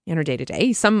 in our day to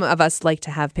day. Some of us like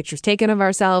to have pictures taken of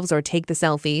ourselves or take the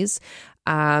selfies.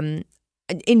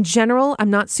 In general, I'm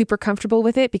not super comfortable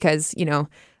with it because,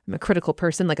 I'm a critical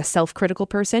person, like a self-critical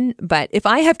person. But if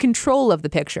I have control of the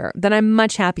picture, then I'm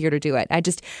much happier to do it.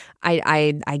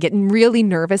 I get really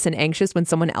nervous and anxious when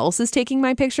someone else is taking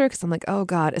my picture because I'm like, oh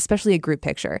God, especially a group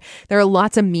picture. There are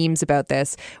lots of memes about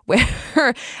this where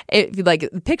like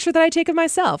the picture that I take of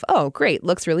myself. Oh, great.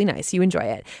 Looks really nice. You enjoy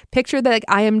it. Picture that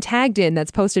I am tagged in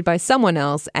that's posted by someone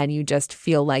else and you just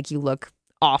feel like you look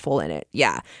awful in it.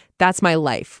 Yeah, that's my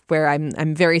life where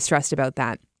I'm very stressed about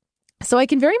that. So I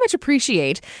can very much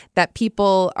appreciate that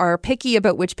people are picky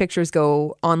about which pictures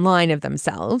go online of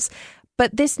themselves.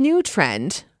 But this new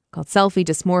trend called selfie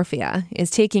dysmorphia is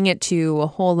taking it to a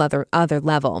whole other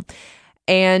level.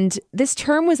 And this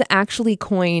term was actually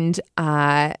coined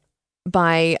by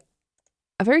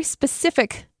a very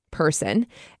specific person,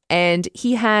 and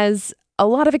he has a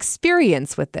lot of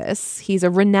experience with this. He's a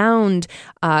renowned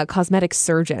cosmetic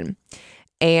surgeon,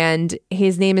 and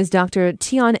his name is Dr.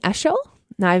 Tion Esho.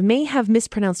 Now, I may have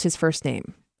mispronounced his first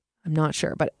name. I'm not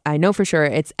sure, but I know for sure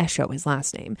it's Esho, his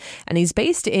last name. And he's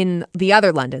based in the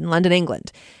other London,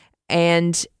 England.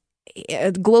 And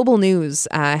Global News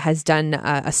has done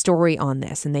a story on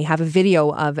this, and they have a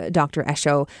video of Dr.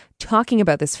 Esho talking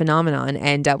about this phenomenon.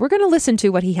 And we're going to listen to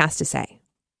what he has to say.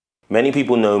 Many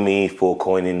people know me for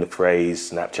coining the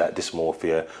phrase Snapchat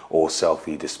dysmorphia or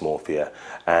selfie dysmorphia.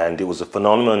 And it was a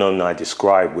phenomenon I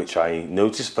described, which I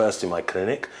noticed first in my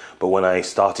clinic. But when I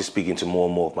started speaking to more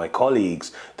and more of my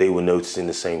colleagues, they were noticing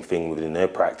the same thing within their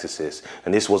practices.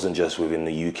 And this wasn't just within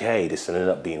the UK, this ended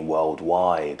up being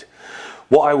worldwide.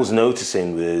 What I was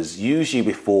noticing was usually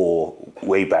before,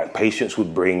 way back, patients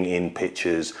would bring in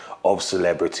pictures of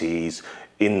celebrities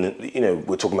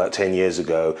we're talking about 10 years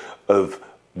ago, of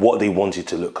what they wanted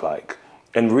to look like.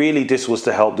 And really this was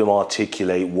to help them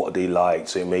articulate what they liked.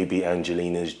 So it may be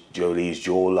Angelina Jolie's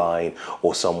jawline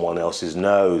or someone else's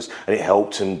nose. And it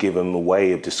helped them give them a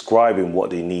way of describing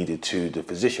what they needed to the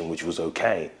physician, which was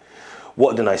okay.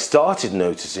 What then I started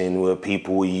noticing were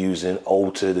people were using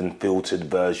altered and filtered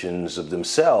versions of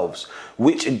themselves,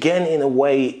 which again, in a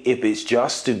way, if it's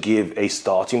just to give a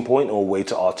starting point or a way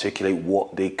to articulate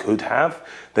what they could have,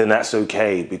 then that's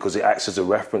okay because it acts as a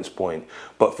reference point.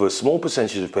 But for a small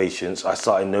percentage of patients, I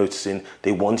started noticing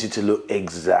they wanted to look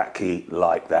exactly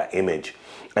like that image.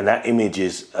 And that image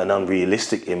is an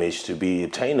unrealistic image to be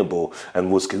obtainable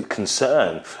and was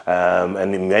concerned.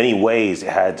 And in many ways, it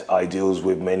had ideals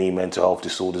with many mental health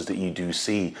disorders that you do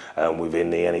see within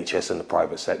the NHS and the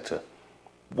private sector.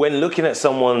 When looking at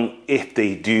someone, if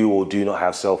they do or do not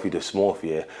have selfie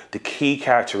dysmorphia, the key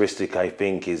characteristic, I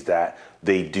think, is that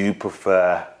they do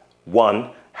prefer,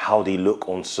 one, how they look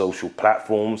on social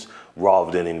platforms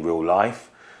rather than in real life.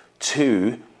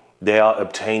 Two, they are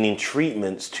obtaining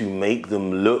treatments to make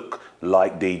them look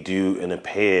like they do and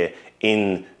appear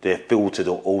in their filtered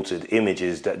or altered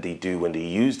images that they do when they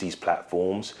use these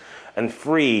platforms. And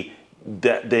three,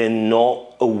 that they're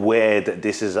not aware that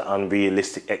this is an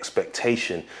unrealistic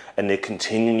expectation and they're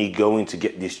continually going to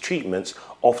get these treatments,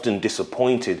 often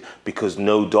disappointed because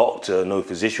no doctor, no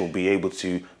physician will be able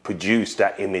to produce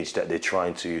that image that they're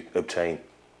trying to obtain.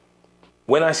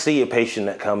 When I see a patient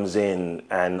that comes in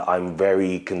and I'm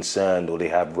very concerned or they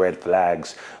have red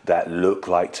flags that look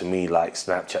like to me like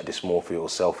Snapchat dysmorphia or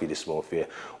selfie dysmorphia,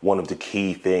 one of the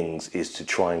key things is to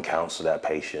try and counsel that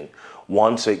patient.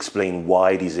 One, to explain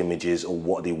why these images or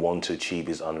what they want to achieve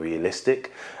is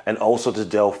unrealistic, and also to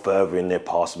delve further in their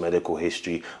past medical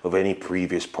history of any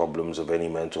previous problems, of any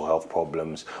mental health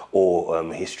problems or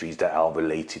histories that are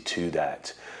related to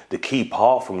that. The key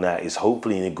part from that is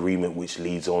hopefully an agreement which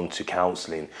leads on to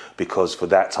counselling, because for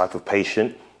that type of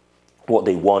patient, what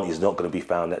they want is not going to be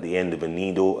found at the end of a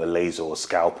needle, a laser, or a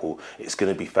scalpel. It's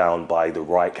going to be found by the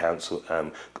right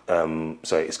counselling,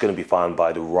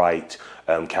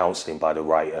 by the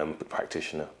right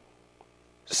practitioner.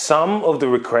 Some of the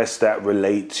requests that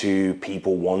relate to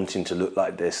people wanting to look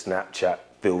like their Snapchat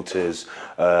filters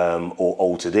or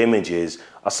altered images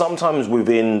are sometimes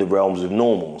within the realms of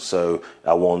normal. So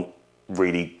I want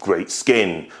really great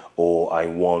skin, or I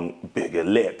want bigger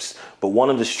lips. But one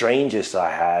of the strangest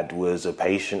I had was a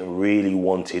patient who really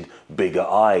wanted bigger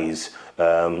eyes,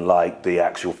 like the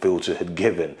actual filter had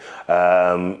given.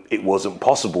 It wasn't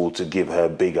possible to give her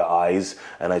bigger eyes,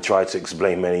 and I tried to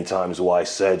explain many times why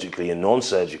surgically and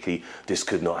non-surgically this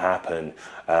could not happen.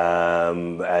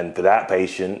 And for that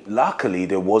patient, luckily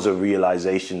there was a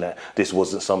realization that this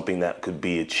wasn't something that could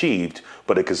be achieved,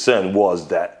 but the concern was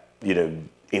that,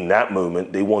 in that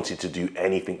moment, they wanted to do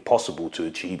anything possible to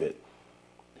achieve it.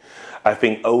 I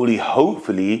think only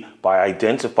hopefully by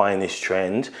identifying this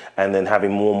trend and then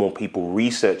having more and more people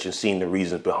research and seeing the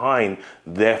reasons behind,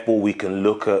 therefore we can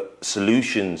look at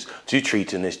solutions to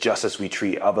treating this just as we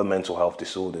treat other mental health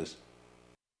disorders.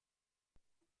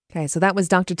 Okay, so that was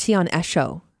Dr. Tion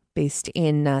Esho, based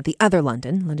in the other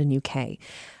London, UK.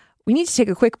 We need to take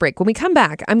a quick break. When we come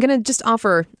back, I'm going to just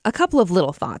offer a couple of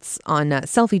little thoughts on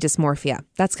selfie dysmorphia.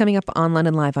 That's coming up on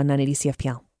London Live on 980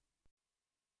 CFPL.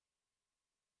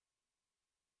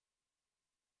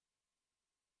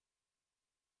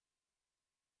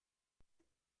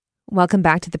 Welcome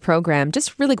back to the program.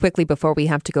 Just really quickly before we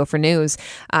have to go for news,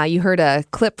 you heard a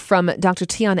clip from Dr.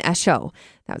 Tion Esho.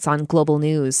 That's on Global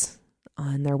News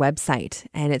on their website.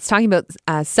 And it's talking about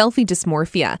selfie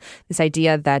dysmorphia, this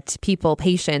idea that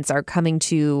patients are coming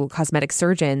to cosmetic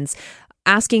surgeons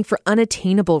asking for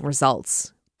unattainable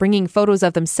results, bringing photos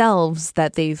of themselves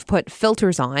that they've put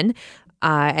filters on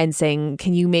and saying,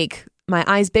 can you make my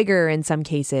eyes bigger in some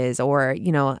cases? Or,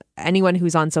 anyone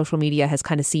who's on social media has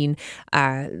kind of seen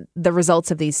the results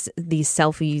of these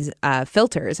selfies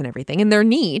filters and everything. And they're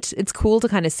neat. It's cool to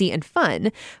kind of see and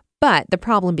fun. But the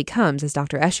problem becomes, as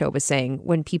Dr. Esho was saying,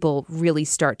 when people really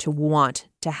start to want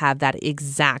to have that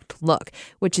exact look,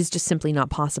 which is just simply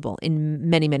not possible in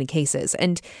many, many cases.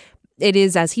 And it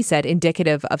is, as he said,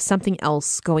 indicative of something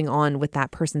else going on with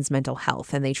that person's mental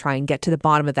health. And they try and get to the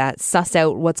bottom of that, suss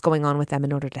out what's going on with them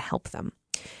in order to help them.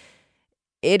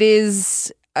 It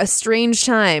is a strange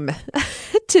time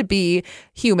to be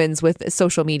humans with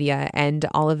social media and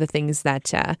all of the things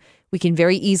that we can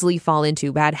very easily fall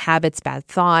into: bad habits, bad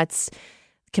thoughts,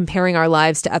 comparing our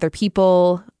lives to other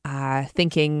people,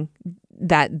 thinking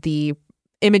that the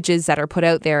images that are put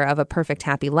out there of a perfect,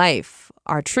 happy life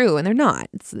are true, and they're not.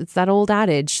 It's that old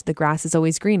adage, the grass is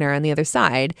always greener on the other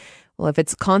side. Well, if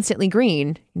it's constantly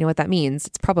green, you know what that means?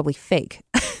 It's probably fake.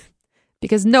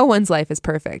 Because no one's life is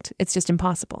perfect. It's just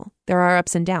impossible. There are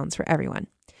ups and downs for everyone.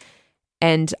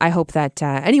 And I hope that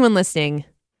anyone listening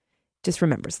just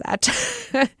remembers that,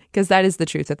 because that is the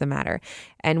truth of the matter.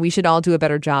 And we should all do a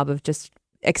better job of just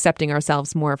accepting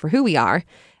ourselves more for who we are.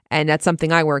 And that's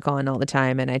something I work on all the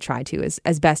time, and I try to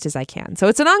as best as I can. So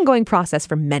it's an ongoing process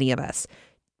for many of us.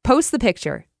 Post the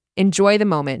picture, enjoy the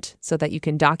moment so that you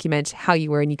can document how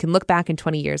you were, and you can look back in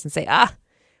 20 years and say,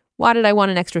 why did I want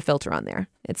an extra filter on there?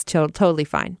 It's totally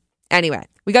fine. Anyway,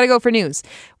 we got to go for news.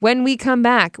 When we come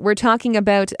back, we're talking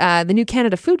about the new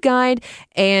Canada Food Guide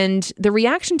and the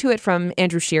reaction to it from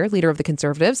Andrew Scheer, leader of the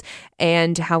Conservatives,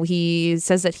 and how he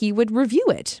says that he would review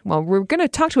it. Well, we're going to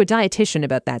talk to a dietitian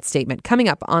about that statement coming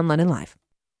up on London Live.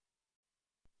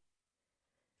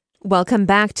 Welcome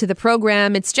back to the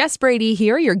program. It's Jess Brady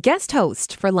here, your guest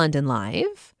host for London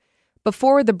Live.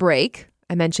 Before the break,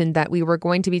 I mentioned that we were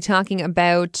going to be talking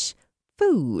about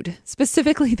food,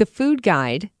 specifically the food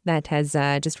guide that has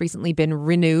just recently been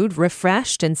renewed,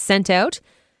 refreshed, and sent out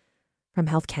from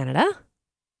Health Canada.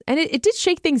 And it did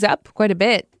shake things up quite a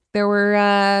bit. There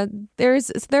are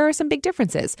some big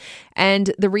differences.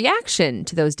 And the reaction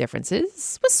to those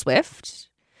differences was swift.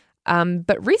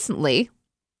 But recently,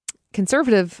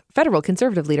 federal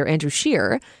conservative leader Andrew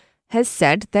Scheer has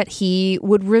said that he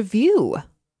would review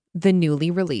the newly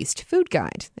released food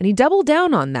guide. And he doubled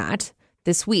down on that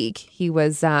this week. He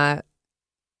was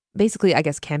basically, I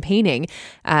guess, campaigning.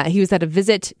 He was at a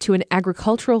visit to an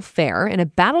agricultural fair in a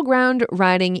battleground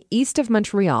riding east of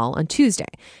Montreal on Tuesday.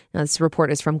 Now, this report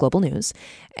is from Global News.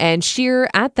 And Scheer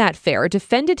at that fair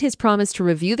defended his promise to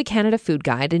review the Canada Food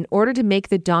Guide in order to make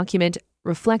the document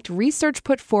reflect research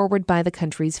put forward by the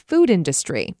country's food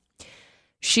industry.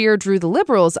 Scheer drew the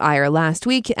Liberals' ire last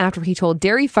week after he told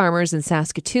dairy farmers in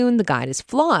Saskatoon the guide is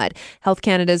flawed. Health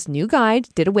Canada's new guide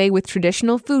did away with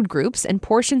traditional food groups and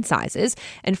portion sizes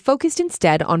and focused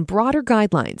instead on broader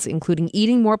guidelines, including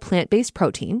eating more plant-based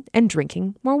protein and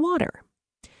drinking more water.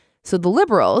 So the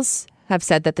Liberals have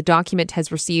said that the document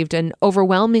has received an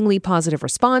overwhelmingly positive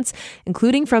response,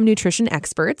 including from nutrition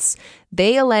experts.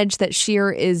 They allege that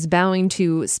Scheer is bowing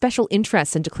to special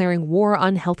interests and declaring war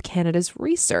on Health Canada's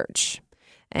research.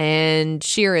 And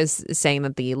Scheer is saying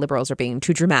that the Liberals are being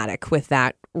too dramatic with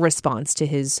that response to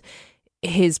his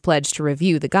pledge to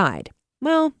review the guide.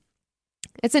 Well,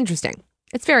 it's interesting.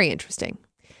 It's very interesting.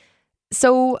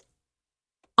 So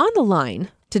on the line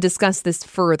to discuss this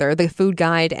further, the food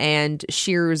guide and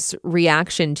Scheer's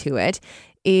reaction to it,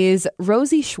 is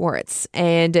Rosie Schwartz.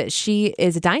 And she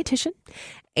is a dietitian.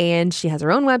 And she has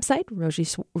her own website,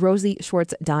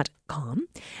 rosieschwartz.com.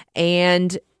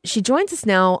 And she joins us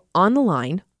now on the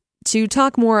line to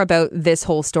talk more about this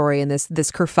whole story and this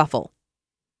kerfuffle.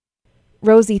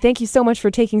 Rosie, thank you so much for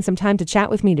taking some time to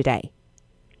chat with me today.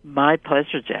 My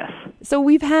pleasure, Jess. So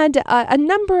we've had a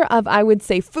number of, I would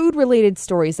say, food-related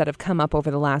stories that have come up over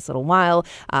the last little while.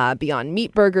 Beyond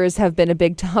Meat burgers have been a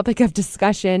big topic of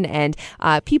discussion, and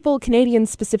people, Canadians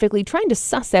specifically, trying to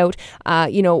suss out,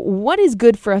 what is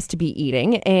good for us to be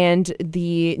eating. And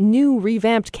the new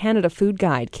revamped Canada Food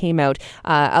Guide came out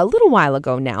a little while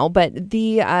ago now, but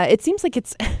it seems like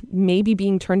it's maybe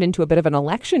being turned into a bit of an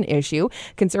election issue.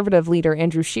 Conservative leader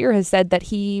Andrew Scheer has said that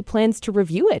he plans to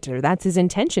review it, or that's his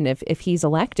intention if he's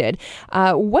elected.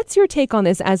 What's your take on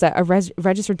this as a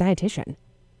registered dietitian?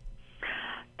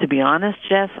 To be honest,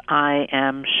 Jess, I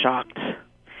am shocked.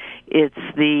 It's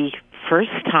the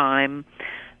first time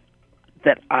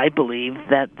that I believe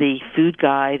that the food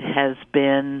guide has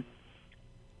been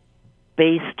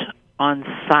based on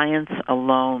science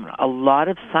alone. A lot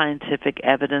of scientific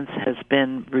evidence has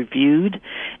been reviewed,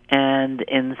 and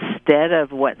instead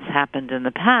of what's happened in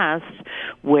the past,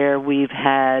 where we've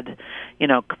had,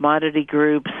 commodity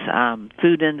groups,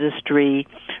 food industry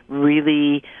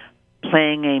really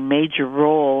playing a major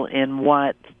role in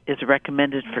what is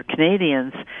recommended for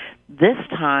Canadians, this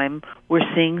time we're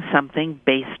seeing something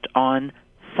based on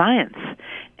science.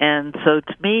 And so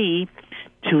to me,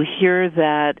 to hear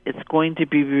that it's going to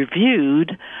be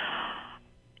reviewed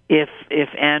if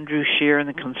Andrew Scheer and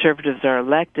the Conservatives are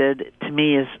elected, to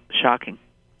me is shocking.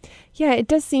 Yeah, it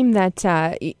does seem that,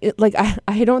 I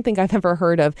don't think I've ever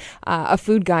heard of a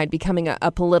food guide becoming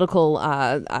a political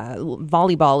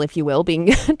volleyball, if you will, being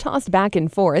tossed back and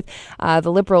forth.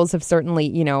 The Liberals have certainly,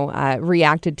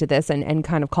 reacted to this and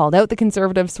kind of called out the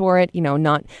Conservatives for it,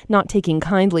 not taking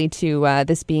kindly to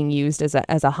this being used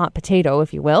as a hot potato,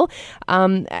 if you will.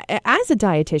 As a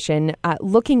dietitian,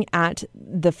 looking at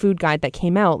the food guide that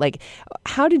came out,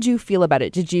 how did you feel about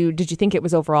it? Did you think it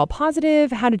was overall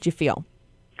positive? How did you feel?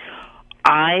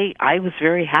 I was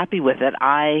very happy with it.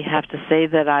 I have to say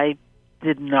that I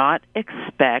did not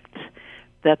expect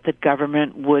that the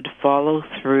government would follow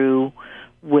through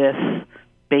with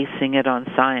basing it on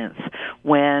science.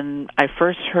 When I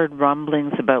first heard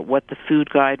rumblings about what the food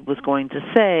guide was going to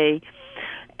say,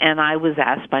 and I was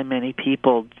asked by many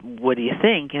people, what do you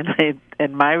think?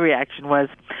 And my reaction was,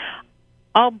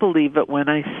 I'll believe it when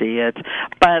I see it,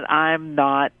 but I'm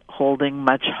not holding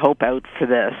much hope out for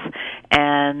this.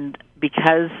 And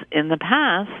because in the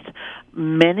past,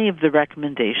 many of the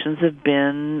recommendations have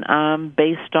been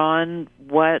based on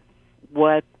what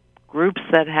groups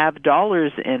that have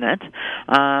dollars in it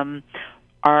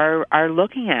are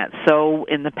looking at. So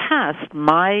in the past,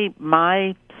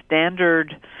 my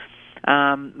standard,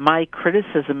 my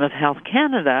criticism of Health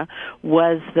Canada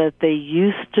was that they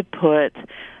used to put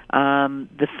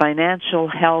the financial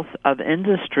health of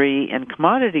industry and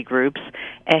commodity groups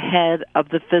ahead of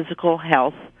the physical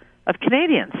health of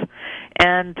Canadians.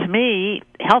 And to me,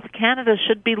 Health Canada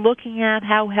should be looking at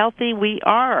how healthy we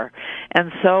are.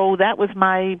 And so that was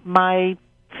my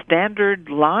standard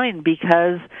line,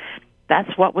 because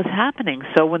that's what was happening.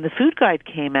 So when the food guide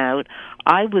came out,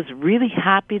 I was really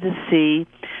happy to see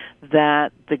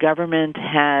that the government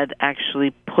had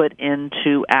actually put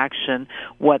into action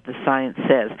what the science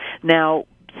says. Now,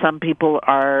 some people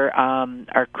are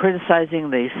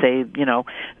criticizing. They say,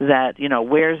 that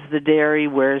where's the dairy,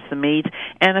 where's the meat?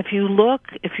 And if you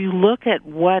look at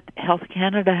what Health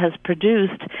Canada has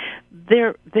produced,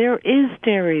 there is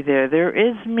dairy there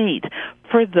is meat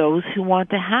for those who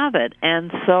want to have it.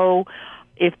 And so,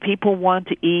 if people want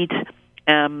to eat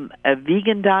a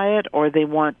vegan diet, or they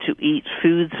want to eat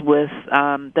foods with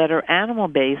that are animal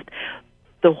based,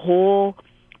 the whole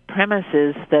premise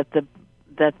is that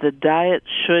the diet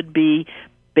should be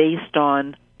based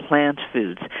on plant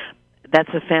foods. That's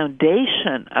a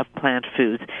foundation of plant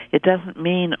foods. It doesn't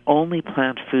mean only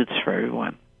plant foods for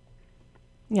everyone.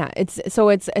 Yeah, it's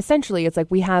essentially like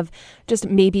we have just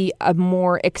maybe a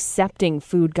more accepting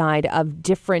food guide of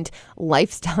different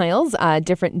lifestyles,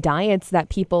 different diets that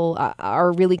people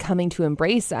are really coming to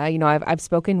embrace. I've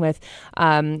spoken with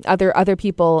other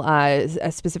people.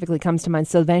 Specifically, comes to mind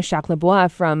Sylvain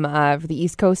Charlebois from the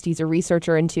East Coast. He's a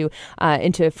researcher into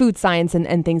food science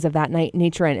and things of that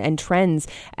nature and trends.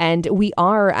 And we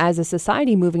are, as a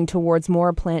society, moving towards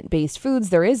more plant-based foods.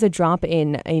 There is a drop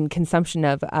in consumption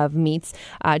of meats.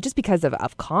 Just because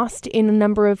of cost in a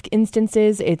number of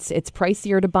instances. It's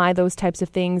pricier to buy those types of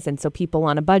things, and so people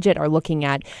on a budget are looking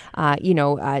at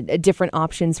different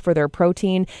options for their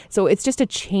protein. So it's just a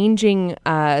changing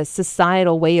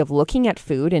societal way of looking at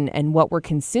food and what we're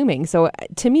consuming. So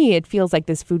to me, it feels like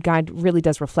this food guide really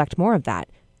does reflect more of that.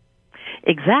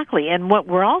 Exactly. And what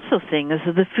we're also seeing is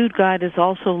that the food guide is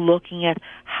also looking at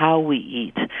how we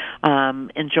eat,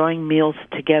 enjoying meals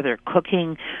together,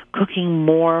 cooking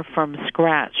more from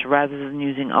scratch rather than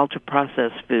using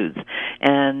ultra-processed foods.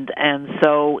 And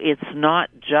so it's not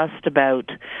just about,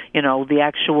 the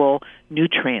actual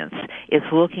nutrients. It's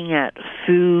looking at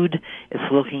food.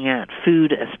 It's looking at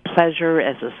food as pleasure,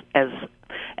 as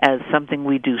something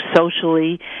we do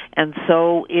socially, and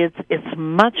so it's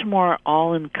much more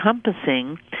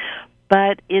all-encompassing.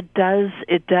 But it does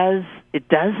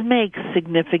make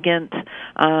significant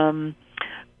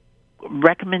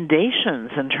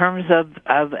recommendations in terms of,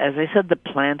 as I said, the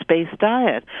plant-based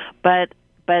diet. But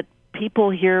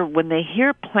people here, when they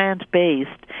hear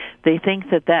plant-based, they think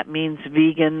that means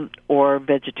vegan or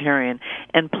vegetarian.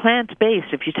 And plant-based,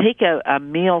 if you take a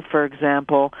meal, for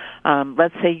example,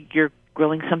 let's say you're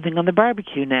grilling something on the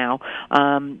barbecue now,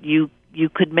 you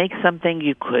could make something,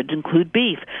 you could include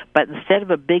beef, but instead of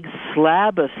a big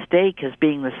slab of steak as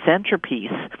being the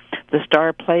centerpiece, the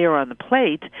star player on the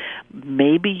plate,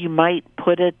 maybe you might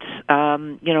put it,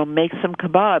 make some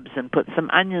kebabs and put some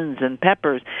onions and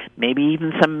peppers, maybe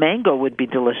even some mango would be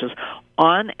delicious,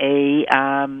 on a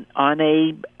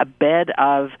bed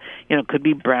of, could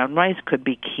be brown rice, could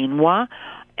be quinoa,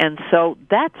 and so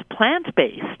that's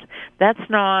plant-based.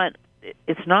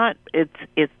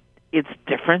 It's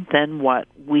different than what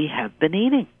we have been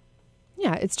eating.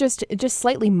 Yeah, it's just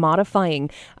slightly modifying,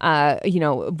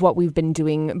 what we've been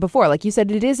doing before. Like you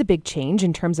said, it is a big change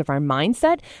in terms of our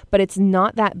mindset, but it's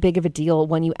not that big of a deal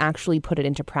when you actually put it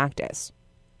into practice.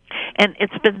 And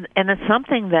it's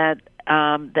something that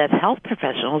health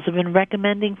professionals have been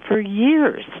recommending for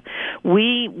years.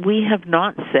 We have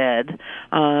not said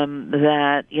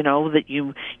that that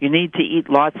you need to eat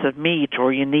lots of meat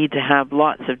or you need to have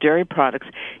lots of dairy products.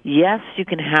 Yes, you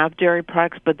can have dairy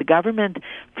products, but the government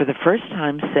for the first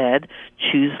time said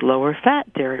choose lower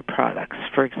fat dairy products,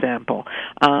 for example,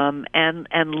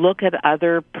 and look at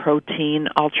other protein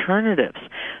alternatives,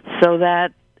 so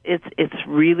that it's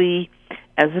really,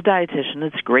 as a dietitian,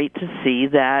 it's great to see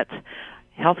that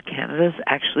Health Canada is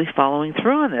actually following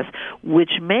through on this,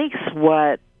 which makes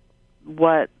what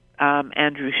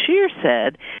Andrew Scheer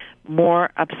said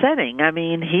more upsetting. I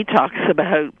mean, he talks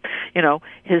about,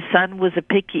 his son was a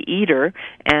picky eater,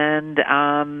 and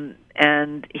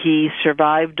he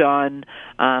survived on,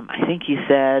 I think he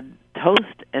said,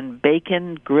 toast and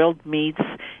bacon, grilled meats,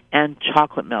 and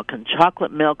chocolate milk. And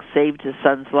chocolate milk saved his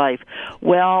son's life.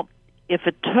 Well, if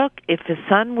his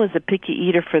son was a picky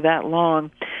eater for that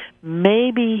long,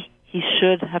 maybe he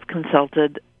should have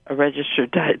consulted a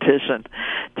registered dietitian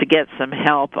to get some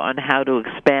help on how to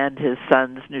expand his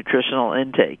son's nutritional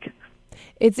intake.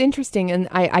 It's interesting, and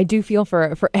I do feel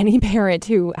for any parent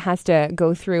who has to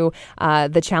go through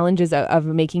the challenges of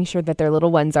making sure that their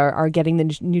little ones are getting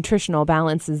the nutritional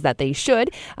balances that they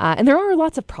should. And there are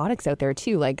lots of products out there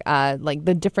too, like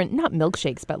the different, not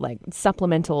milkshakes, but like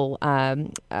supplemental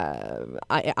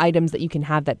items that you can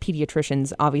have that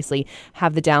pediatricians obviously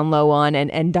have the down low on,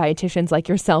 and dietitians like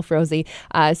yourself, Rosie.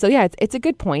 So yeah, it's a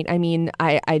good point. I mean,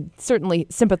 I certainly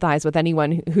sympathize with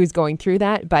anyone who's going through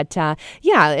that, but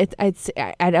yeah,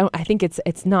 I think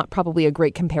it's not probably a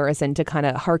great comparison to kind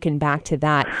of harken back to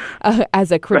that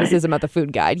as a criticism of the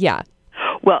food guide. Yeah.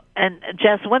 Well, and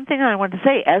Jess, one thing I want to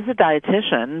say, as a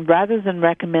dietitian, rather than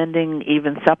recommending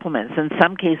even supplements, in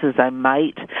some cases I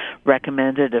might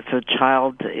recommend it if a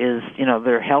child is,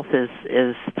 their health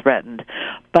is threatened.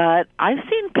 But I've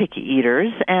seen picky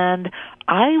eaters, and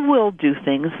I will do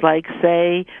things like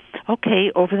say,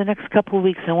 okay, over the next couple of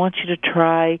weeks, I want you to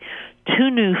try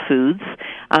 2 new foods.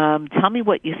 Tell me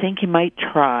what you think you might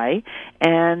try,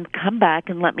 and come back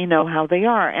and let me know how they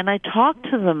are. And I talk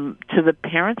to the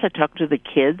parents, I talk to the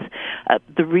kids.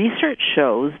 The research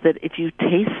shows that if you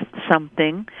taste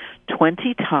something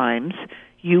 20 times,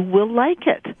 you will like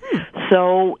it.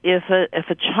 So if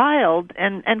a child,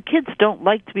 and kids don't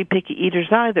like to be picky eaters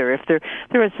either. If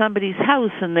they're at somebody's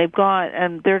house and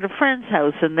they're at a friend's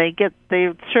house and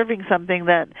they're serving something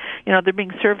that, they're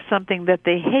being served something that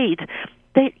they hate,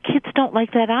 kids don't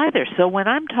like that either. So when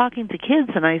I'm talking to kids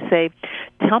and I say,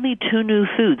 tell me 2 new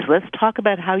foods, let's talk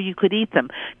about how you could eat them,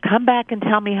 come back and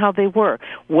tell me how they were,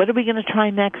 what are we going to try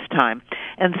next time?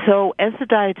 And so as a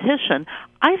dietitian,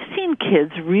 I've seen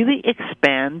kids really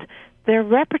expand their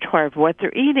repertoire of what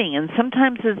they're eating, and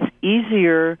sometimes it's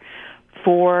easier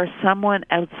for someone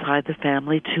outside the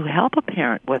family to help a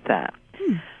parent with that.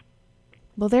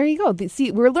 Well, there you go. See,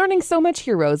 we're learning so much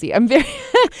here, Rosie. I'm very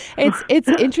it's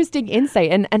interesting insight,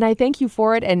 and I thank you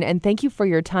for it, and thank you for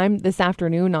your time this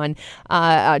afternoon on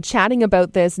chatting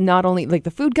about this. Not only like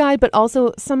the food guide, but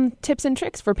also some tips and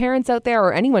tricks for parents out there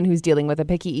or anyone who's dealing with a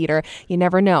picky eater. You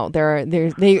never know.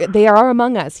 They are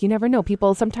among us. You never know.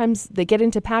 People sometimes they get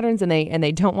into patterns and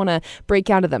they don't want to break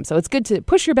out of them. So it's good to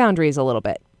push your boundaries a little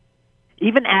bit.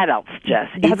 Even adults, Jess.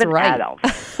 That's even right.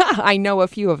 Adults. I know a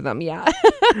few of them, yeah.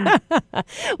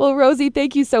 Well, Rosie,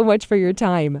 thank you so much for your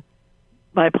time.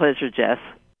 My pleasure, Jess.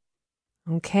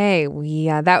 Okay,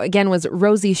 that again was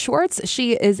Rosie Schwartz.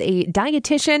 She is a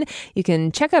dietitian. You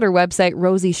can check out her website,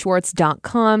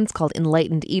 rosieschwartz.com. It's called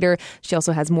Enlightened Eater. She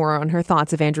also has more on her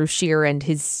thoughts of Andrew Scheer and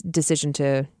his decision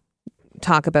to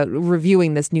talk about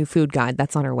reviewing this new food guide.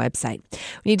 That's on her website.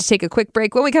 We need to take a quick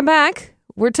break. When we come back,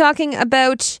 we're talking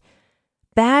about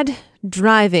bad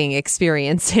driving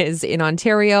experiences in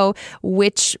Ontario,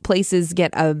 which places get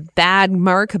a bad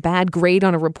mark, a bad grade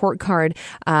on a report card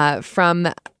from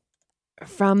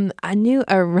a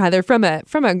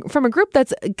group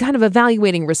that's kind of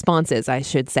evaluating responses, I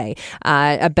should say,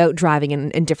 about driving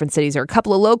in different cities, or a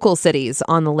couple of local cities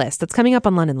on the list. That's coming up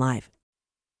on London Live.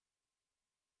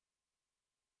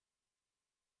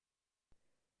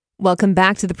 Welcome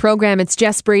back to the program. It's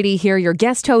Jess Brady here, your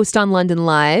guest host on London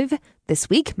Live. This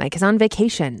week, Mike is on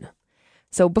vacation.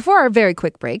 So before our very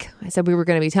quick break, I said we were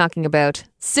going to be talking about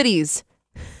cities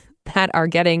that are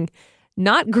getting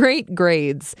not great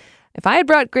grades. If I had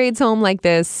brought grades home like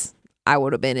this, I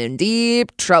would have been in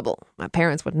deep trouble. My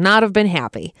parents would not have been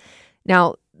happy.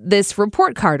 Now, this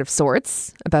report card of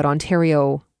sorts about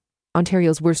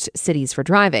Ontario's worst cities for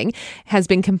driving has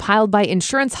been compiled by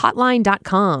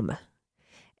InsuranceHotline.com.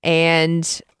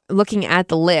 And looking at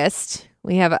the list,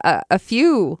 we have a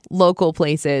few local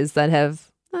places that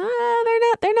have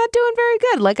they're not doing very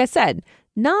good. Like I said,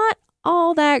 not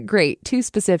all that great, too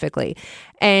specifically.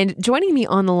 And joining me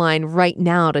on the line right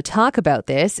now to talk about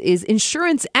this is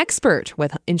insurance expert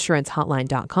with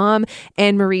InsuranceHotline.com,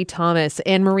 Anne-Marie Thomas.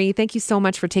 Anne-Marie, thank you so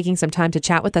much for taking some time to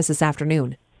chat with us this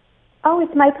afternoon. Oh,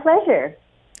 it's my pleasure.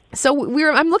 So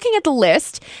I'm looking at the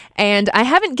list, and I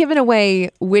haven't given away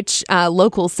which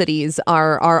local cities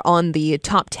are on the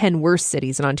top 10 worst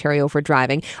cities in Ontario for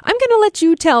driving. I'm going to let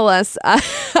you tell us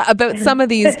about some of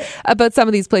these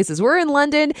places. We're in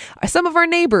London. Some of our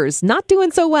neighbors not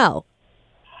doing so well.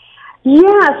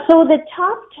 Yeah. So the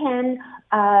top 10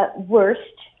 worst,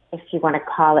 if you want to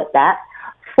call it that,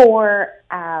 for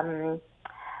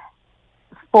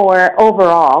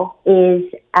overall is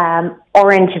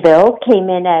Orangeville came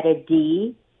in at a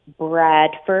D,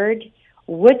 Bradford,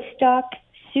 Woodstock,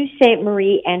 Sault Ste.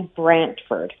 Marie, and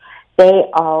Brantford. They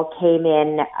all came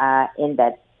in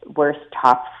the worst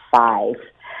top 5.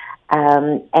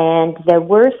 And the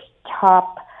worst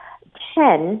top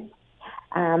 10,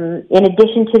 in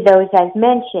addition to those I've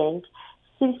mentioned,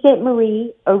 Sault Ste.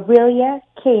 Marie, Orillia,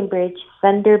 Cambridge,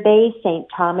 Thunder Bay, St.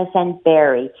 Thomas, and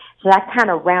Barrie. So that kind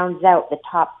of rounds out the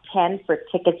top 10 for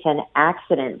tickets and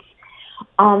accidents.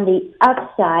 On the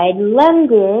upside,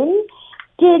 London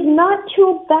did not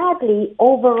too badly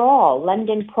overall,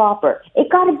 London proper.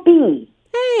 It got a B.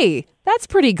 Hey, that's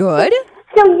pretty good.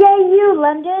 So yay you,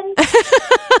 London.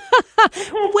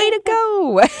 Way to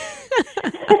go.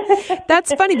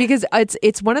 That's funny because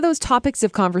it's one of those topics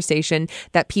of conversation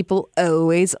that people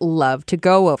always love to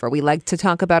go over. We like to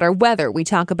talk about our weather. We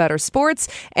talk about our sports.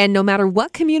 And no matter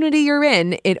what community you're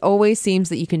in, it always seems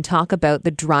that you can talk about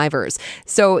the drivers.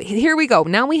 So here we go.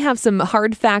 Now we have some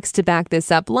hard facts to back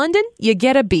this up. London, you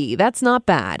get a B. That's not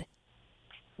bad.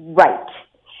 Right.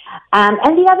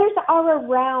 And the others are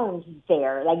around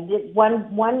there. Like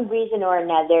one reason or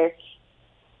another,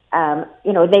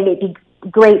 they may be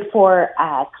great for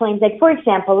claims. Like, for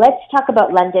example, let's talk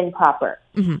about London proper.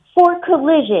 Mm-hmm. For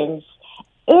collisions,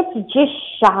 it's just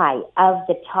shy of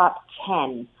the top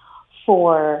 10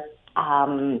 for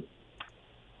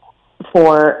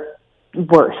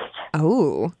worst.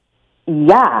 Oh.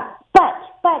 Yeah.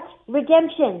 But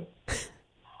redemption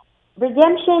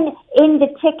in the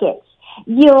tickets.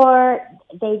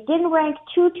 They didn't rank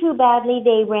too badly.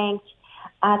 They ranked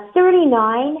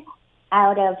 39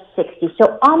 out of 60,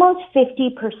 so almost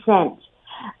 50%.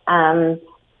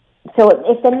 So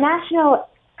if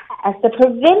the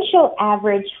provincial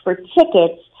average for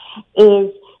tickets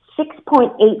is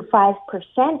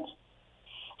 6.85%,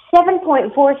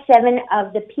 7.47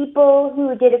 of the people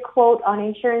who did a quote on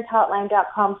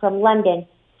InsuranceHotline.com from London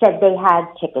said they had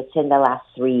tickets in the last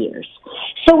 3 years.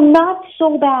 So not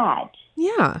so bad.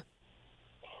 Yeah.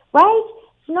 Right?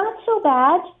 It's not so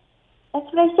bad. That's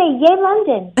what I say. Yay,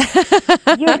 London.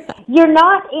 You're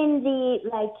not in the,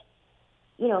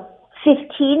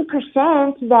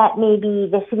 15% that maybe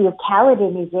the city of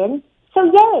Caledon is in. So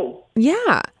yay.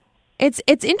 Yeah.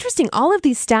 It's interesting. All of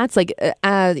these stats, like,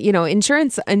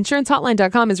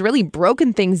 insurancehotline.com has really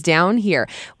broken things down here.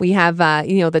 We have,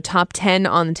 the top 10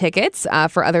 on the tickets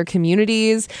for other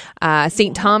communities.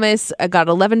 St. Thomas got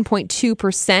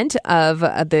 11.2% of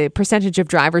the percentage of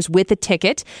drivers with a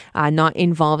ticket not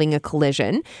involving a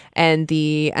collision. And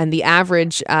the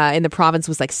average in the province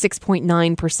was like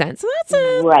 6.9%. So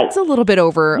that's a little bit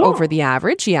over the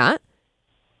average. Yeah.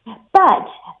 But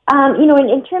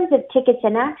in terms of tickets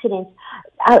and accidents,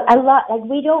 a lot, like,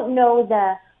 we don't know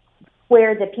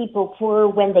where the people were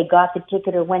when they got the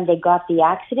ticket or when they got the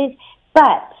accident,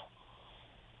 but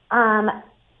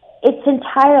it's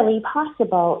entirely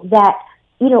possible that,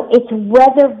 it's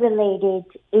weather related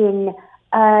in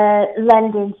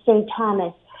London, St.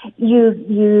 Thomas.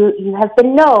 You have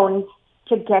been known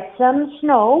to get some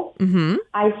snow. Mm-hmm.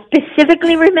 I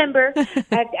specifically remember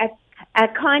a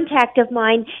contact of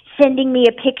mine sending me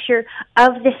a picture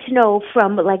of the snow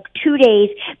from like 2 days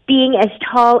being as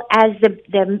tall as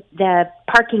the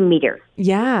parking meter.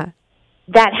 Yeah.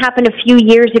 That happened a few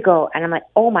years ago, and I'm like,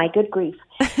 oh my good grief.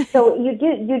 So you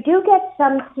do get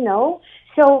some snow.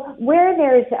 So where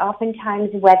there's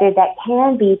oftentimes weather that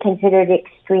can be considered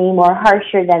extreme or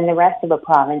harsher than the rest of a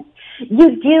province,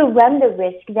 you do run the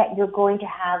risk that you're going to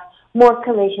have more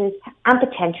collisions and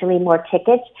potentially more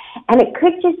tickets. And it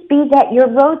could just be that your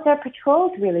roads are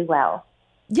patrolled really well.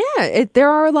 Yeah, there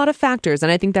are a lot of factors,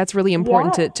 and I think that's really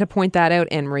important to point that out,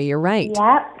 Anne-Marie. You're right.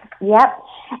 Yep.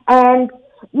 And,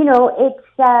 it's,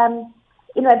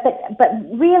 but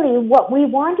really what we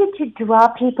wanted to draw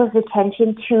people's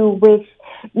attention to with,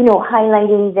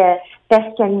 highlighting the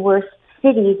best and worst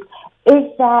cities is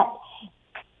that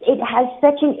it has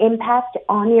such an impact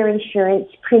on your insurance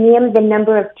premium, the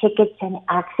number of tickets and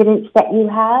accidents that you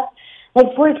have.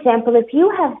 Like, for example, if you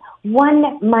have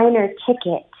one minor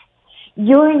ticket,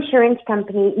 your insurance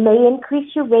company may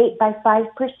increase your rate by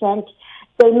 5%.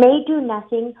 They may do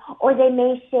nothing, or they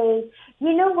may say,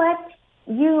 you know what?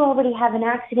 You already have an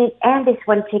accident and this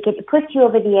one ticket. It puts you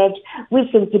over the edge. We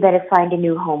think you better find a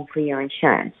new home for your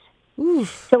insurance.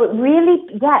 Oof. So it really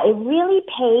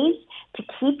pays to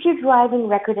keep your driving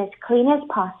record as clean as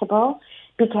possible,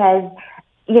 because,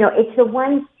 it's the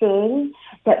one thing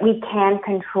that we can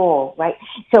control, right?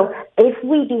 So if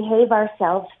we behave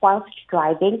ourselves whilst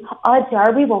driving, odds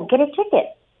are we won't get a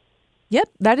ticket. Yep,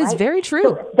 that is very true.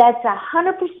 So that's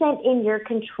 100% in your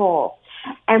control.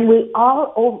 And we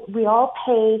all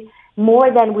pay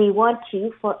more than we want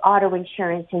to for auto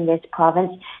insurance in this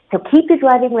province. So keep your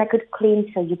driving record clean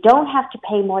so you don't have to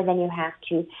pay more than you have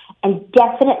to. And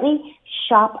definitely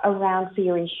shop around for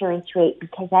your insurance rate,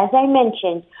 because as I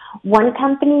mentioned, one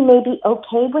company may be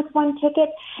okay with one ticket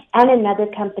and another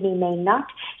company may not.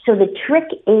 So the trick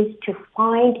is to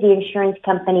find the insurance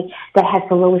company that has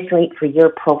the lowest rate for your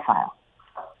profile.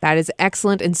 That is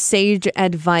excellent and sage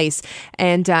advice.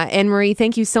 And Anne-Marie,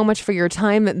 thank you so much for your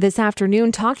time this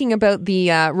afternoon talking about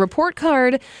the report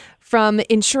card from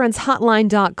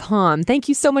insurancehotline.com. Thank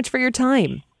you so much for your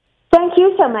time. Thank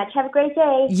you so much. Have a great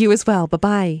day. You as well.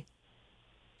 Bye-bye.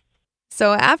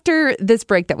 So after this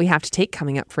break that we have to take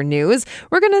coming up for news,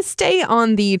 we're going to stay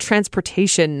on the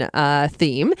transportation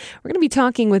theme. We're going to be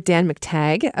talking with Dan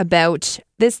McTagg about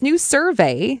this new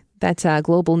survey that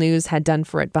Global News had done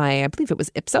for it by, I believe it was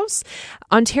Ipsos.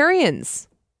 Ontarians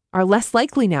are less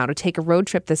likely now to take a road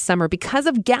trip this summer because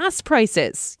of gas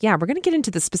prices. Yeah, we're going to get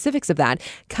into the specifics of that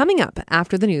coming up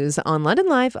after the news on London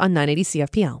Live on 980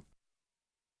 CFPL.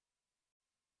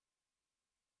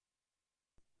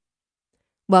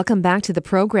 Welcome back to the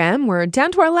program. We're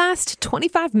down to our last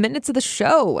 25 minutes of the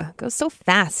show. It goes so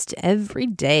fast every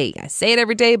day. I say it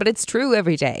every day, but it's true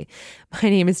every day. My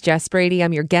name is Jess Brady.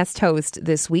 I'm your guest host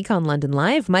this week on London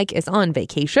Live. Mike is on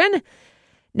vacation.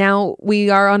 Now, we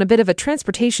are on a bit of a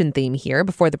transportation theme here.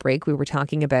 Before the break, we were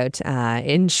talking about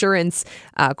insurance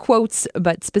quotes,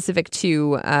 but specific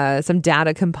to some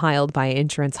data compiled by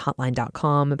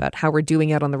insurancehotline.com about how we're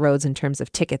doing out on the roads in terms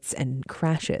of tickets and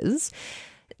crashes.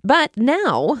 But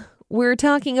now we're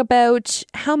talking about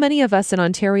how many of us in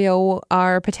Ontario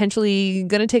are potentially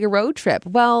going to take a road trip.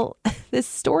 Well, this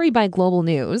story by Global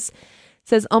News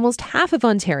says almost half of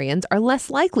Ontarians are less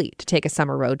likely to take a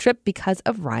summer road trip because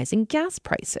of rising gas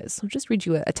prices. I'll just read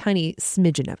you a tiny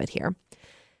smidgen of it here.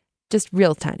 Just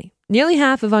real tiny. Nearly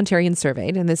half of Ontarians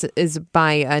surveyed, and this is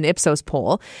by an Ipsos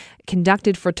poll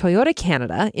conducted for Toyota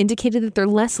Canada, indicated that they're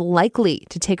less likely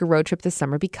to take a road trip this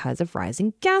summer because of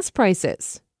rising gas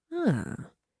prices.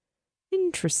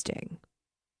 Interesting.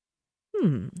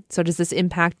 So does this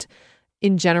impact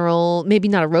in general, maybe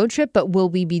not a road trip, but will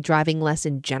we be driving less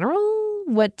in general?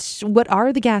 What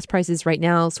are the gas prices right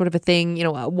now? Sort of a thing,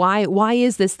 why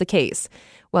is this the case?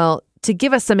 Well, to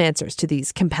give us some answers to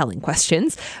these compelling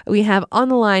questions, we have on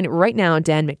the line right now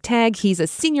Dan McTagg. He's a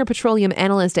senior petroleum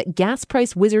analyst at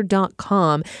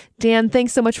gaspricewizard.com. Dan,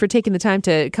 thanks so much for taking the time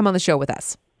to come on the show with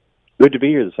us. Good to be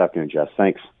here this afternoon, Jess.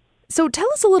 Thanks. So tell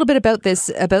us a little bit about this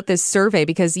survey,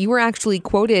 because you were actually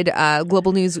quoted.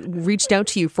 Global News reached out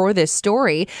to you for this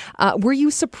story. Were you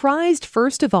surprised,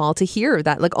 first of all, to hear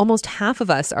that like almost half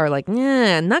of us are like,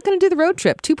 not going to do the road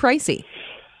trip, too pricey?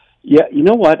 Yeah, you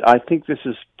know what? I think this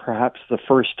is perhaps the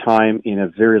first time in a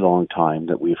very long time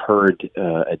that we've heard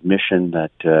admission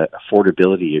that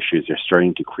affordability issues are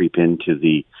starting to creep into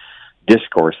the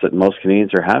discourse that most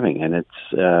Canadians are having. And it's,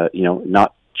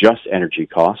 not just energy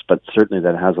costs, but certainly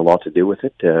that has a lot to do with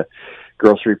it.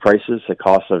 Grocery prices, the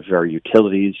cost of our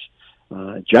utilities.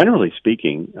 Generally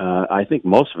speaking, I think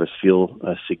most of us feel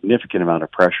a significant amount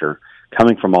of pressure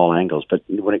coming from all angles. But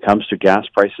when it comes to gas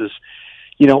prices,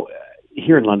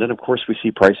 here in London, of course, we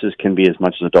see prices can be as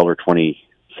much as $1.24,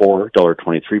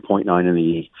 $1.23.9 in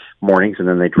the mornings, and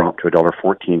then they drop to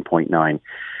 $1.14.9.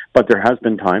 But there has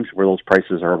been times where those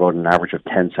prices are about an average of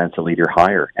 10 cents a litre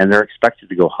higher, and they're expected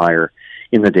to go higher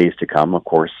in the days to come, of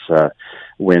course,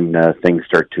 when things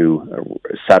start to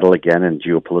settle again and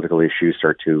geopolitical issues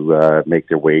start to make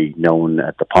their way known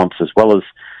at the pumps, as well as,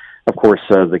 of course,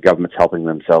 the government's helping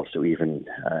themselves to even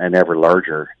an ever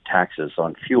larger taxes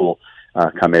on fuel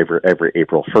come every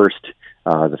April 1st.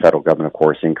 The federal government, of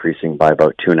course, increasing by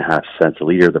about 2.5 cents a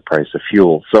litre the price of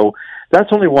fuel. So that's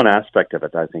only one aspect of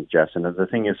it, I think, Jess. And the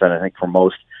thing is that I think for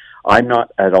most, I'm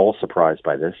not at all surprised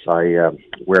by this. I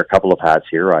wear a couple of hats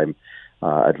here. I'm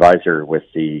advisor with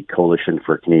the Coalition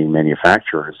for Canadian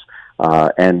Manufacturers.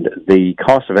 And the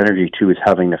cost of energy, too, is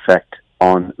having an effect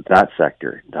on that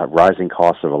sector. Rising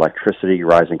costs of electricity,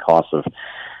 rising costs of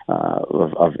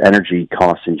energy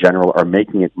costs in general are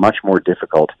making it much more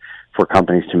difficult for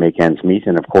companies to make ends meet.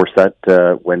 And of course, that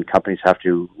when companies have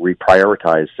to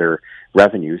reprioritize their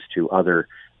revenues to other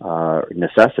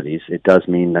necessities, it does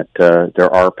mean that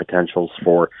there are potentials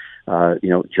for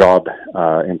job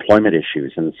employment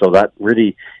issues. And so that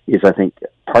really is, I think,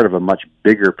 part of a much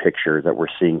bigger picture that we're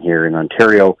seeing here in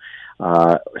Ontario.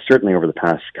 Certainly over the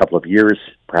past couple of years,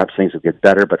 perhaps things will get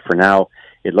better, but for now,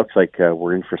 it looks like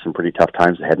we're in for some pretty tough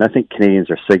times ahead. And I think Canadians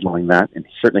are signaling that, and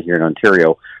certainly here in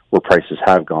Ontario, where prices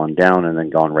have gone down and then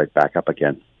gone right back up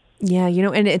again. Yeah,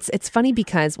 and it's funny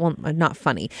because, well, not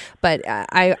funny, but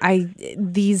I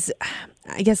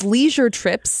guess leisure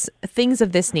trips, things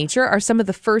of this nature, are some of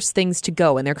the first things to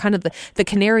go. And they're kind of the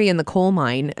canary in the coal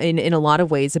mine in a lot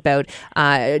of ways about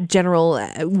general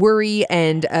worry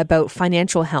and about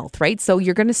financial health, right? So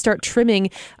you're going to start trimming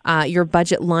your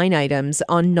budget line items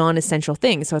on non-essential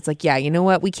things. So it's like, yeah, you know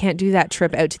what? We can't do that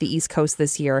trip out to the East Coast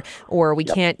this year, or we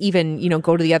can't even,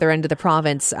 go to the other end of the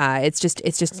province. It's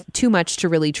just too much to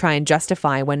really try and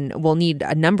justify when we'll need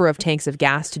a number of tanks of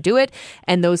gas to do it.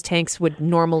 And those tanks would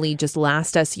normally just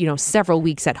last us, several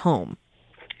weeks at home.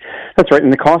 That's right.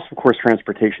 And the cost, of course,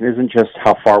 transportation isn't just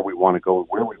how far we want to go and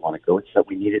where we want to go. It's that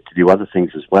we need it to do other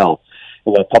things as well.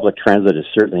 And while public transit is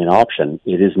certainly an option,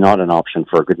 it is not an option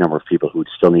for a good number of people who would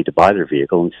still need to buy their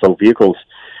vehicle. And so vehicles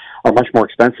are much more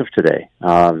expensive today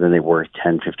than they were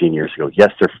 10, 15 years ago.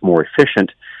 Yes, they're more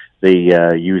efficient. They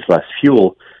use less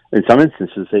fuel. In some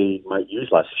instances, they might use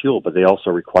less fuel, but they also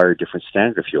require a different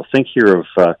standard of fuel. Think here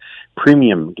of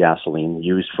premium gasoline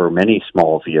used for many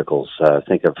small vehicles.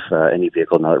 Think of any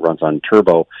vehicle now that runs on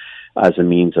turbo as a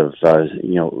means of,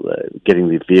 getting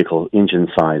the vehicle engine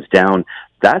size down.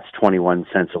 That's 21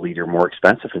 cents a litre more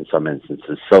expensive in some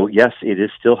instances. So, yes, it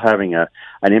is still having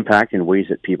an impact in ways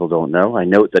that people don't know. I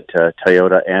note that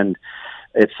Toyota and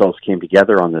Ipsos came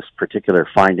together on this particular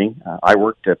finding. I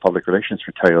worked at public relations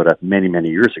for Toyota many, many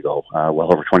years ago,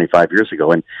 well over 25 years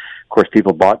ago. And, of course,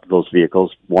 people bought those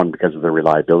vehicles, one, because of their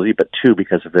reliability, but two,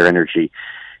 because of their energy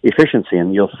efficiency.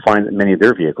 And you'll find that many of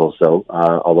their vehicles, though,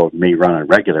 although it may run on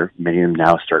regular, many of them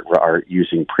now are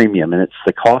using premium. And it's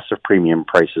the cost of premium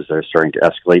prices that are starting to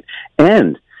escalate.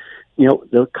 And,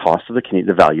 the cost of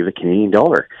the value of the Canadian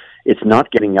dollar. It's not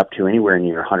getting up to anywhere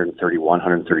near 131,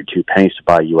 132 pennies to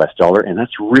buy a U.S. dollar. And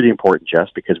that's really important, Jess,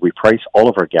 because we price all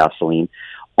of our gasoline,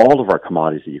 all of our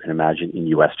commodities that you can imagine in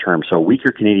U.S. terms. So a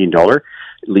weaker Canadian dollar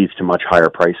leads to much higher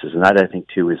prices. And that, I think,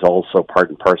 too, is also part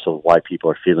and parcel of why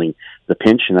people are feeling the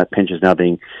pinch. And that pinch is now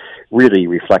being really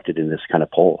reflected in this kind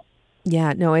of poll.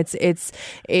 Yeah, no, it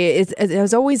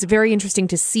was always very interesting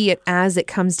to see it as it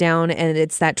comes down, and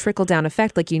it's that trickle down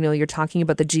effect. Like, you're talking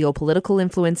about the geopolitical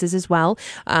influences as well.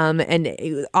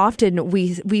 And often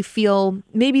we feel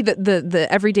maybe the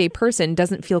everyday person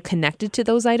doesn't feel connected to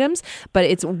those items, but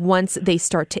it's once they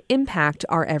start to impact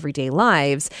our everyday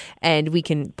lives, and we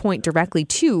can point directly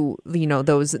to,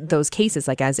 those cases,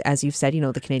 like as you've said,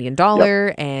 the Canadian dollar,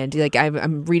 yep. And like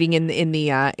I'm reading in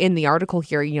the article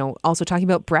here, also talking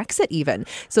about Brexit even.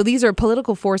 So these are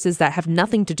political forces that have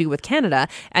nothing to do with Canada,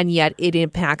 and yet it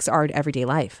impacts our everyday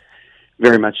life.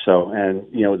 Very much so. And,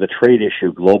 the trade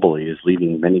issue globally is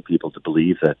leading many people to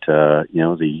believe that,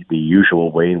 the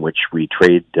usual way in which we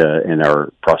trade and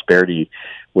our prosperity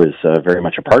was very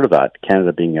much a part of that.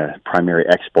 Canada being a primary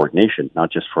export nation,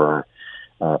 not just for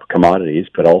our commodities,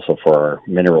 but also for our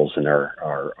minerals and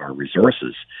our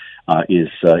resources,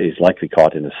 is likely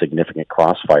caught in a significant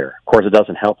crossfire. Of course, it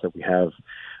doesn't help that we have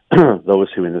those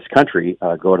who in this country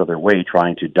go out of their way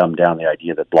trying to dumb down the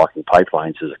idea that blocking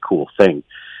pipelines is a cool thing,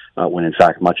 when in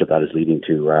fact much of that is leading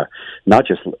to not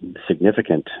just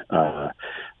significant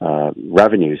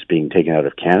revenues being taken out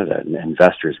of Canada and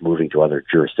investors moving to other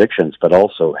jurisdictions, but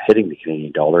also hitting the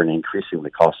Canadian dollar and increasing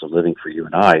the cost of living for you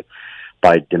and I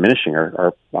by diminishing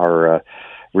our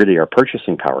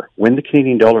purchasing power. When the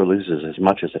Canadian dollar loses as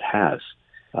much as it has,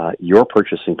 your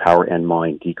purchasing power and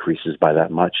mine decreases by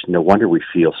that much. No wonder we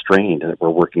feel strained and that we're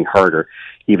working harder,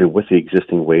 even with the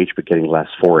existing wage, but getting less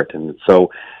for it. And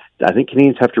so I think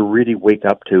Canadians have to really wake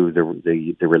up to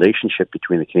the relationship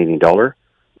between the Canadian dollar,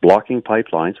 blocking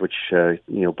pipelines, which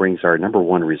brings our number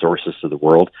one resources to the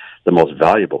world, the most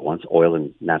valuable ones, oil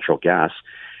and natural gas,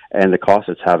 and the cost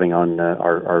it's having on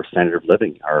our standard of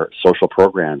living, our social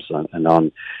programs, and on,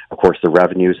 of course, the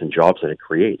revenues and jobs that it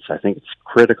creates. I think it's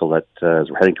critical that as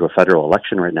we're heading to a federal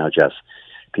election right now, Jess,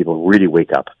 people really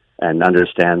wake up and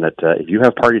understand that if you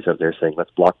have parties out there saying,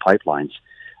 let's block pipelines,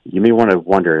 you may want to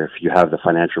wonder if you have the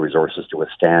financial resources to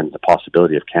withstand the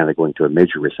possibility of Canada going to a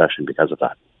major recession because of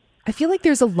that. I feel like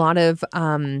there's a lot of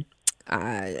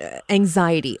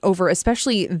anxiety over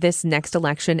especially this next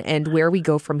election and where we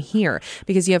go from here,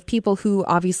 because you have people who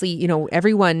obviously,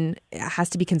 everyone has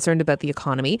to be concerned about the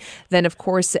economy. Then, of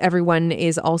course, everyone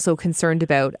is also concerned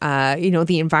about,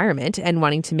 the environment and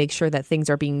wanting to make sure that things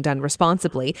are being done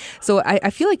responsibly. So I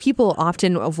feel like people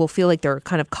often will feel like they're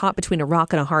kind of caught between a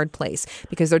rock and a hard place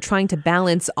because they're trying to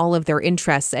balance all of their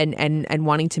interests and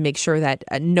wanting to make sure that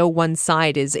no one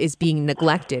side is being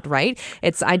neglected, right?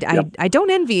 I don't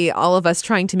envy all of us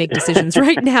trying to make decisions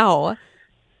right now.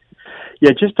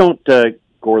 Yeah, just don't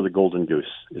gore the golden goose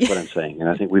is what I'm saying. And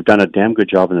I think we've done a damn good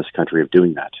job in this country of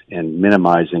doing that and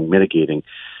mitigating.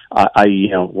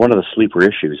 One of the sleeper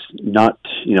issues, not,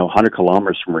 100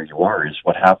 kilometers from where you are, is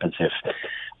what happens if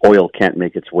oil can't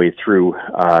make its way through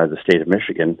the state of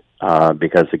Michigan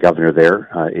because the governor there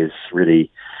is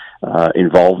really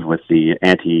involved with the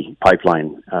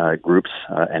anti-pipeline groups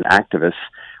and activists.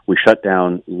 We shut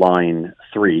down Line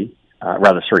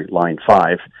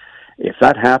 5. If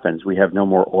that happens, we have no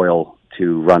more oil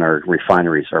to run our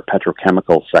refineries, our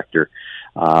petrochemical sector.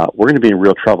 We're going to be in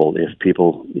real trouble if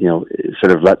people,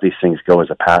 sort of let these things go as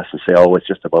a pass and say, oh, it's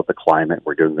just about the climate,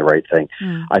 we're doing the right thing.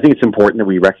 I think it's important that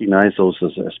we recognize those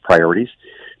as priorities,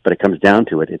 but it comes down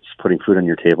to it. It's putting food on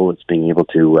your table. It's being able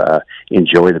to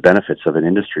enjoy the benefits of an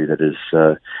industry that is,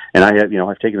 and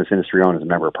I've taken this industry on as a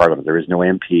member of Parliament. There is no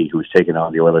MP who's taken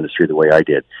on the oil industry the way I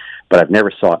did, but I've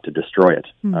never sought to destroy it,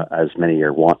 as many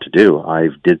want to do. I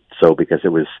did so because it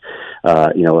was,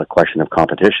 a question of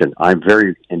competition. I'm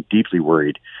very and deeply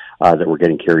worried that we're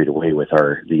getting carried away with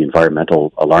the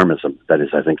environmental alarmism that is,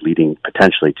 I think, leading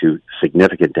potentially to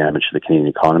significant damage to the Canadian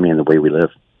economy and the way we live.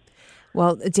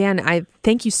 Well, Dan, I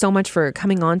thank you so much for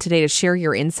coming on today to share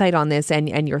your insight on this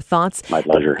and your thoughts. My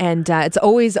pleasure. And it's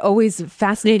always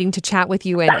fascinating to chat with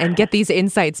you and get these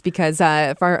insights because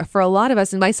for a lot of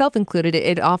us, and myself included,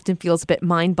 it often feels a bit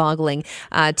mind-boggling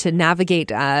to navigate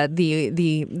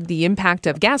the impact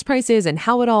of gas prices and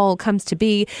how it all comes to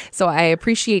be. So I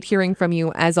appreciate hearing from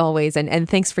you as always, and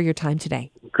thanks for your time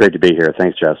today. Great to be here.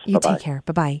 Thanks, Jess. You Bye-bye. Take care.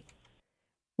 Bye-bye.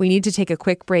 We need to take a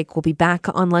quick break. We'll be back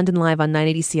on London Live on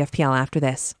 980 CFPL after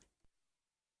this.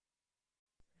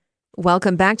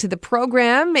 Welcome back to the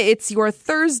program. It's your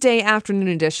Thursday afternoon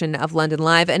edition of London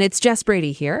Live, and it's Jess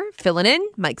Brady here, filling in.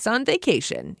 Mike's on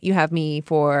vacation. You have me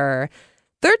for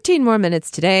 13 more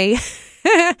minutes today,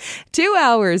 2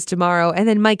 hours tomorrow, and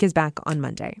then Mike is back on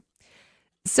Monday.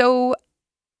 So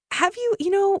have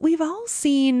you, we've all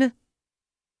seen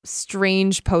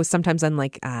strange posts sometimes on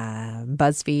like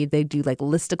BuzzFeed. They do like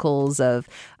listicles of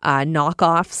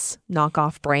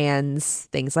knockoff brands,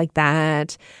 things like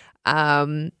that.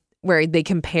 where they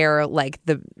compare like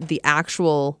the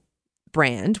actual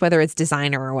brand, whether it's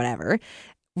designer or whatever,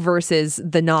 versus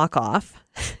the knockoff,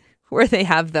 where they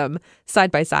have them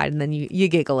side by side, and then you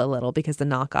giggle a little because the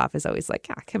knockoff is always like,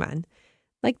 come on,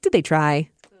 like, did they try?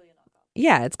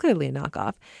 Yeah, it's clearly a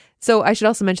knockoff. So I should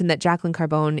also mention that Jacqueline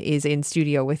Carbone is in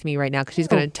studio with me right now because she's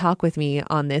going to talk with me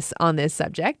on this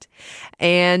subject.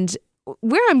 And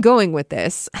where I'm going with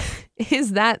this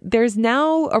is that there's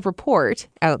now a report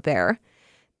out there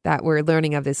that we're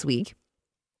learning of this week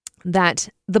that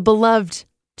the beloved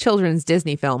children's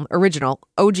Disney film, original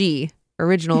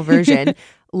version,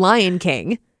 Lion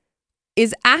King,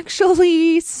 is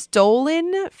actually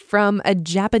stolen from a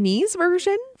Japanese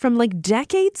version from like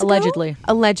decades ago.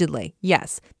 Allegedly,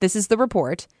 yes. This is the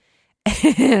report.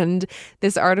 And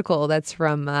this article that's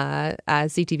from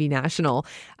CTV National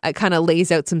kind of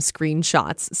lays out some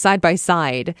screenshots side by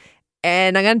side.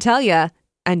 And I'm going to tell you,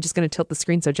 I'm just going to tilt the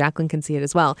screen so Jacqueline can see it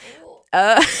as well.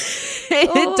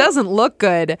 It doesn't look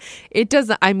good. It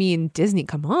doesn't. I mean, Disney,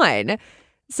 come on.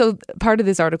 So part of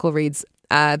this article reads,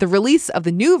 the release of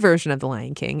the new version of The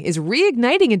Lion King is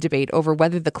reigniting a debate over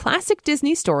whether the classic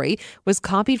Disney story was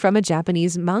copied from a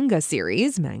Japanese manga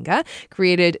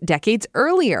created decades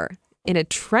earlier. In a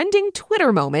trending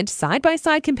Twitter moment,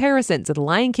 side-by-side comparisons of The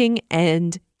Lion King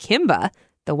and Kimba,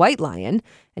 the White Lion,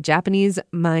 a Japanese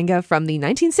manga from the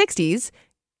 1960s,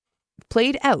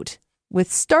 played out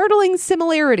with startling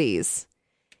similarities.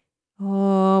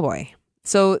 Oh boy.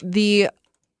 So the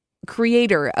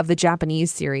creator of the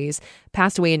Japanese series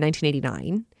passed away in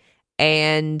 1989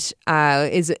 and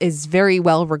is very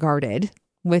well regarded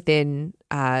within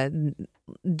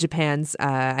Japan's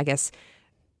I guess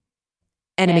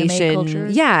animation culture.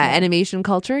 Animation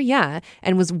culture,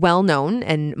 and was well known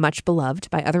and much beloved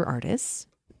by other artists.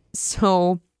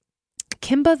 So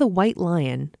Kimba the White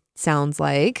Lion sounds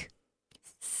like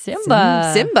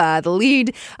Simba, the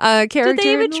lead character. Did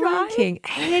they even in try? Lion King.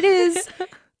 It is.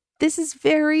 This is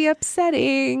very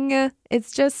upsetting.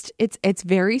 It's just, it's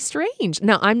very strange.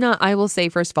 Now, I will say,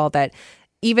 first of all, that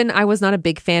even I was not a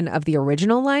big fan of the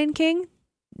original Lion King.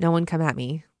 No one come at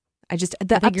me. I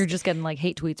think you're just getting like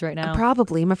hate tweets right now.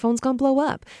 Probably. My phone's going to blow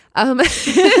up. But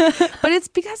it's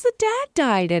because the dad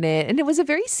died in it. And it was a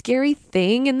very scary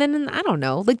thing. And then, I don't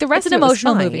know, like the rest of it was fine. It's an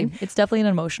emotional movie. It's definitely an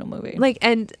emotional movie. Like,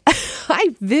 and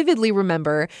I vividly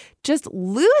remember just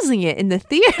losing it in the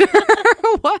theater.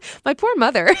 My poor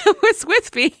mother was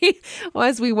with me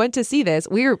as we went to see this.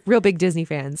 We were real big Disney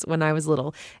fans when I was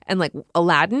little. And like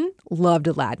Aladdin, loved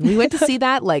Aladdin. We went to see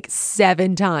that like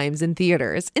 7 times in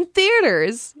theaters. It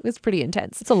was pretty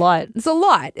intense. It's a lot.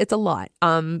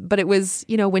 But it was,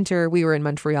 winter. We were in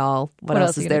Montreal. What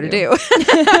else is there to do?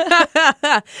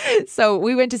 So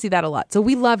we went to see that a lot. So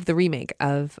we loved the remake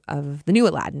of the new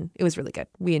Aladdin. It was really good.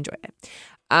 We enjoyed it.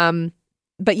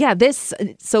 But yeah,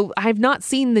 so I've not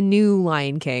seen the new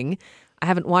Lion King. I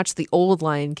haven't watched the old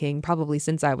Lion King probably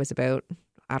since I was about,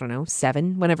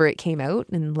 7, whenever it came out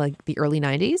in like the early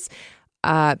 90s.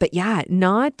 But yeah,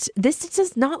 this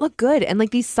does not look good. And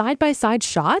like these side-by-side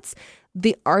shots,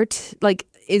 the art like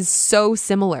is so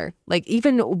similar. Like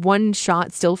even one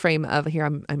shot still frame of, here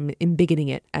I'm embiggening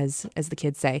it as the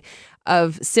kids say,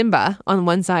 of Simba on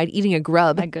one side eating a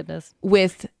grub. My goodness.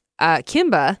 With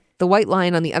Kimba, the white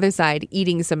lion, on the other side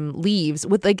eating some leaves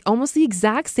with like almost the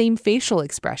exact same facial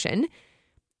expression.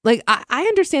 Like I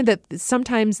understand that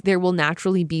sometimes there will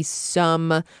naturally be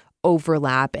some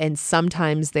overlap and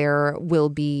sometimes there will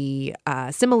be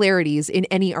similarities in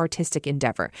any artistic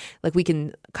endeavor. Like we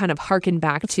can kind of harken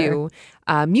back to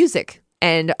music,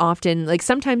 and often like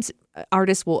sometimes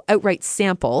artists will outright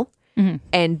sample. Mm-hmm.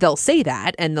 And they'll say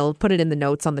that and they'll put it in the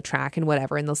notes on the track and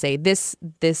whatever, and they'll say this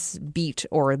beat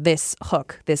or this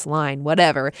hook, this line,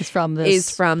 whatever is from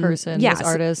this person, this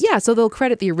artist. Yeah, so they'll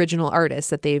credit the original artist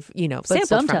that they've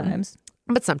sampled from.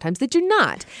 But sometimes they do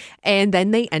not. And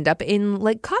then they end up in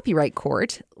like copyright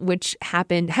court, which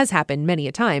has happened many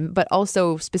a time. But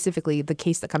also specifically the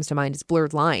case that comes to mind is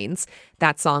Blurred Lines,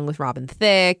 that song with Robin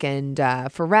Thicke and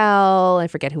Pharrell. I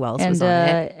forget who else was on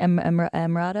it.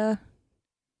 Emrata.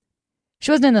 She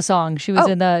wasn't in the song. She was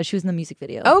in the music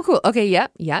video. Oh, cool. Okay,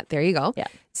 yeah. There you go. Yeah.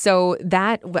 So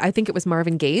that, I think it was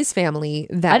Marvin Gaye's family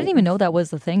that I didn't even know that was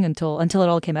the thing until it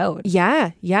all came out. Yeah.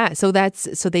 So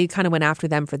they kind of went after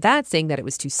them for that, saying that it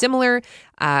was too similar,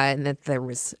 and that there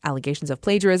was allegations of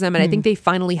plagiarism. And I think they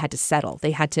finally had to settle. They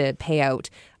had to pay out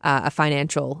a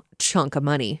financial chunk of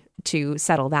money to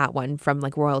settle that one from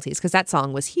like royalties, because that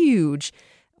song was huge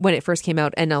when it first came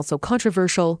out, and also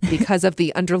controversial because of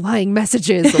the underlying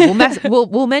messages.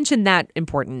 We'll mention that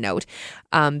important note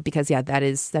because that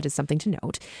is something to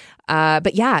note.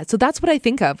 But yeah, so that's what I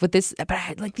think of with this.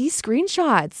 But like these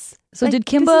screenshots. So like, did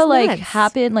Kimba nuts.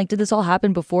 happen? Like, did this all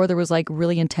happen before there was like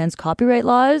really intense copyright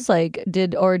laws? Like,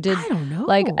 did I don't know.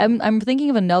 Like, I'm thinking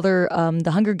of another.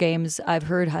 The Hunger Games I've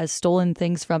heard has stolen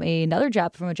things from a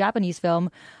Japanese film.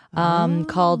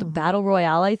 Called Battle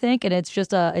Royale, I think, and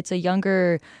it's a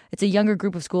younger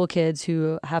group of school kids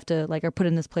who have to are put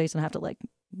in this place and have to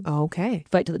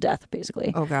fight to the death,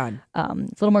 basically. Oh God.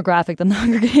 It's a little more graphic than the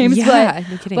Hunger Games. Yeah,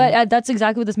 no kidding. But that's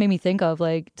exactly what this made me think of,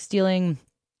 like stealing.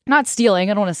 Not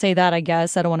stealing. I don't want to say that. I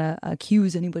guess I don't want to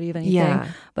accuse anybody of anything. Yeah.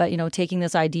 But taking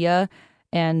this idea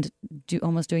and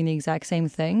almost doing the exact same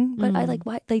thing. But I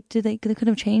why they could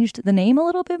have changed the name a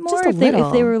little bit more just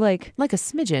if they were like a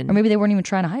smidgen, or maybe they weren't even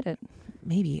trying to hide it.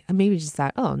 Maybe just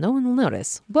that. Oh, no one will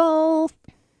notice. Well,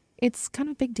 it's kind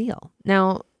of a big deal.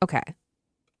 Now, okay,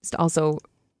 just also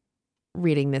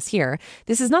reading this here.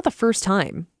 This is not the first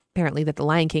time apparently that The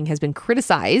Lion King has been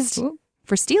criticized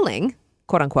for stealing,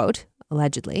 quote unquote,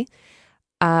 allegedly.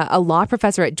 A law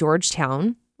professor at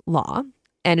Georgetown Law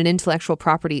and an intellectual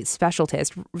property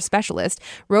specialist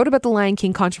wrote about the Lion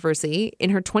King controversy in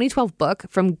her 2012 book,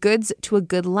 From Goods to a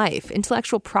Good Life,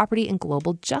 Intellectual Property and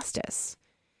Global Justice.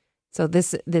 So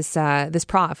this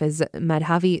prof is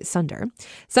Madhavi Sunder.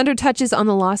 Sunder touches on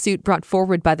the lawsuit brought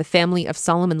forward by the family of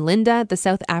Solomon Linda, the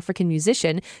South African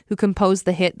musician who composed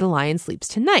the hit The Lion Sleeps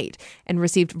Tonight, and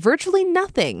received virtually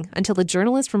nothing until a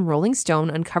journalist from Rolling Stone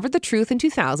uncovered the truth in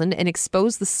 2000 and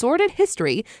exposed the sordid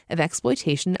history of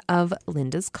exploitation of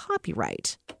Linda's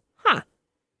copyright.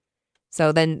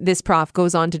 So then this prof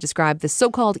goes on to describe the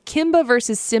so-called Kimba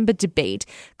versus Simba debate,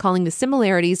 calling the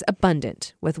similarities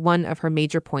abundant, with one of her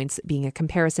major points being a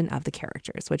comparison of the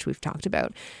characters, which we've talked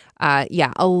about.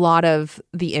 A lot of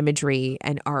the imagery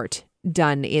and art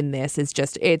done in this is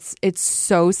just, it's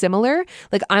so similar.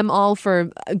 Like, I'm all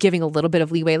for giving a little bit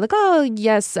of leeway. Like, oh,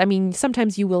 yes, I mean,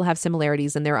 sometimes you will have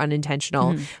similarities and they're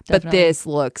unintentional. But this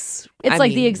looks... It's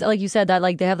like you said, that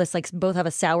like they have this, like, both have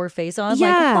a sour face on.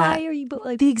 Yeah. Like, why are you...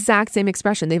 Like, the exact same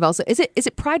expression. They've also... Is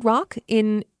it Pride Rock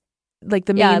in, like,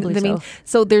 the main... Yeah, I believe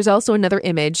So there's also another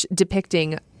image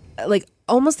depicting... like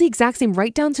almost the exact same,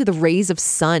 right down to the rays of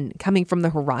sun coming from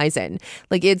the horizon.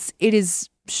 Like it is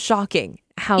shocking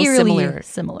how similar.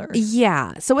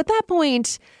 Yeah. So at that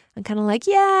point, I'm kind of like,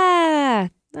 yeah.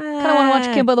 Kind of want to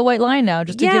watch Kimba the White Lion now,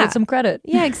 just to give it some credit.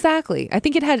 Yeah, exactly. I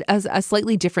think it had a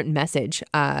slightly different message.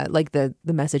 Like the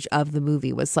message of the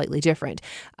movie was slightly different.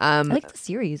 I like the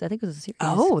series. I think it was a series.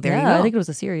 Oh, there you go. I think it was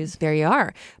a series. There you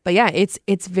are. But yeah,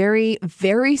 it's very,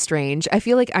 very strange. I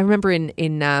feel like I remember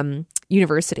in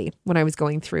university when I was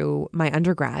going through my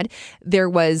undergrad, there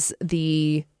was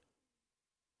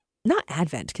not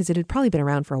Advent, because it had probably been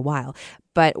around for a while,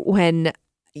 but when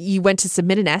you went to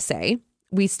submit an essay,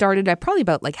 we started at probably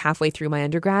about like halfway through my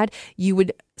undergrad, you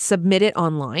would submit it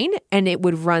online and it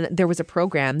would run, there was a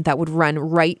program that would run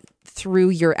right through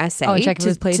your essay. Oh, check if it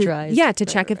was plagiarized. To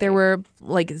check if there were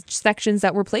like sections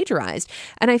that were plagiarized.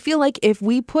 And I feel like if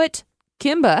we put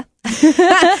Kimba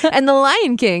and The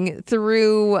Lion King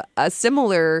through a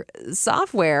similar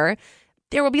software,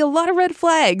 there will be a lot of red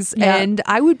flags, and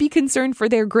I would be concerned for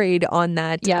their grade on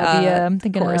that. Yeah, I'm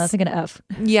thinking an F.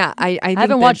 Yeah, I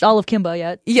haven't watched all of Kimba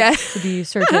yet. Yeah, to be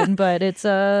certain, but it's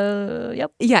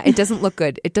yep. Yeah, it doesn't look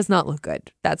good. It does not look good.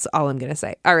 That's all I'm going to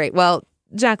say. All right, well,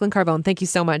 Jacqueline Carbone, thank you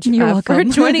so much for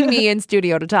joining me in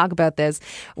studio to talk about this.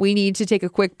 We need to take a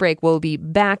quick break. We'll be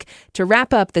back to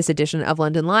wrap up this edition of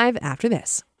London Live after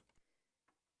this.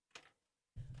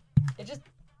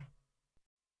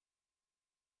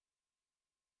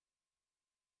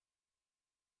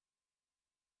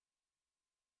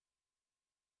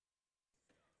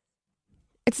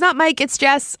 It's not Mike, it's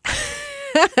Jess,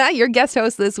 your guest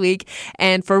host this week.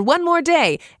 And for one more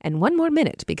day and one more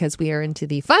minute, because we are into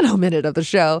the final minute of the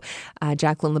show,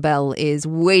 Jacqueline LaBelle is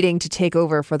waiting to take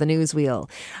over for the news wheel.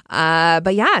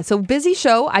 But yeah, so busy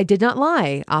show. I did not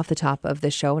lie off the top of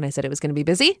this show when I said it was going to be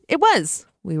busy. It was.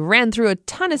 We ran through a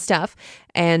ton of stuff.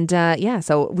 And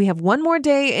so we have one more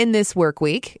day in this work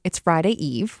week. It's Friday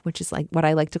Eve, which is like what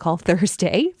I like to call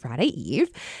Thursday, Friday Eve.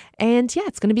 And yeah,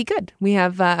 it's going to be good. We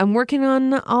have, I'm working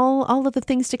on all of the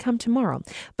things to come tomorrow.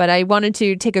 But I wanted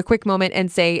to take a quick moment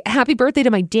and say happy birthday to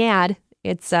my dad.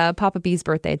 It's Papa B's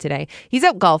birthday today. He's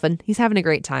out golfing. He's having a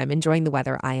great time, enjoying the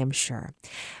weather, I am sure.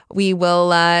 We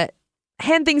will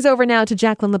hand things over now to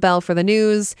Jacqueline LaBelle for the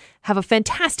news. Have a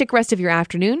fantastic rest of your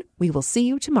afternoon. We will see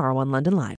you tomorrow on London Live.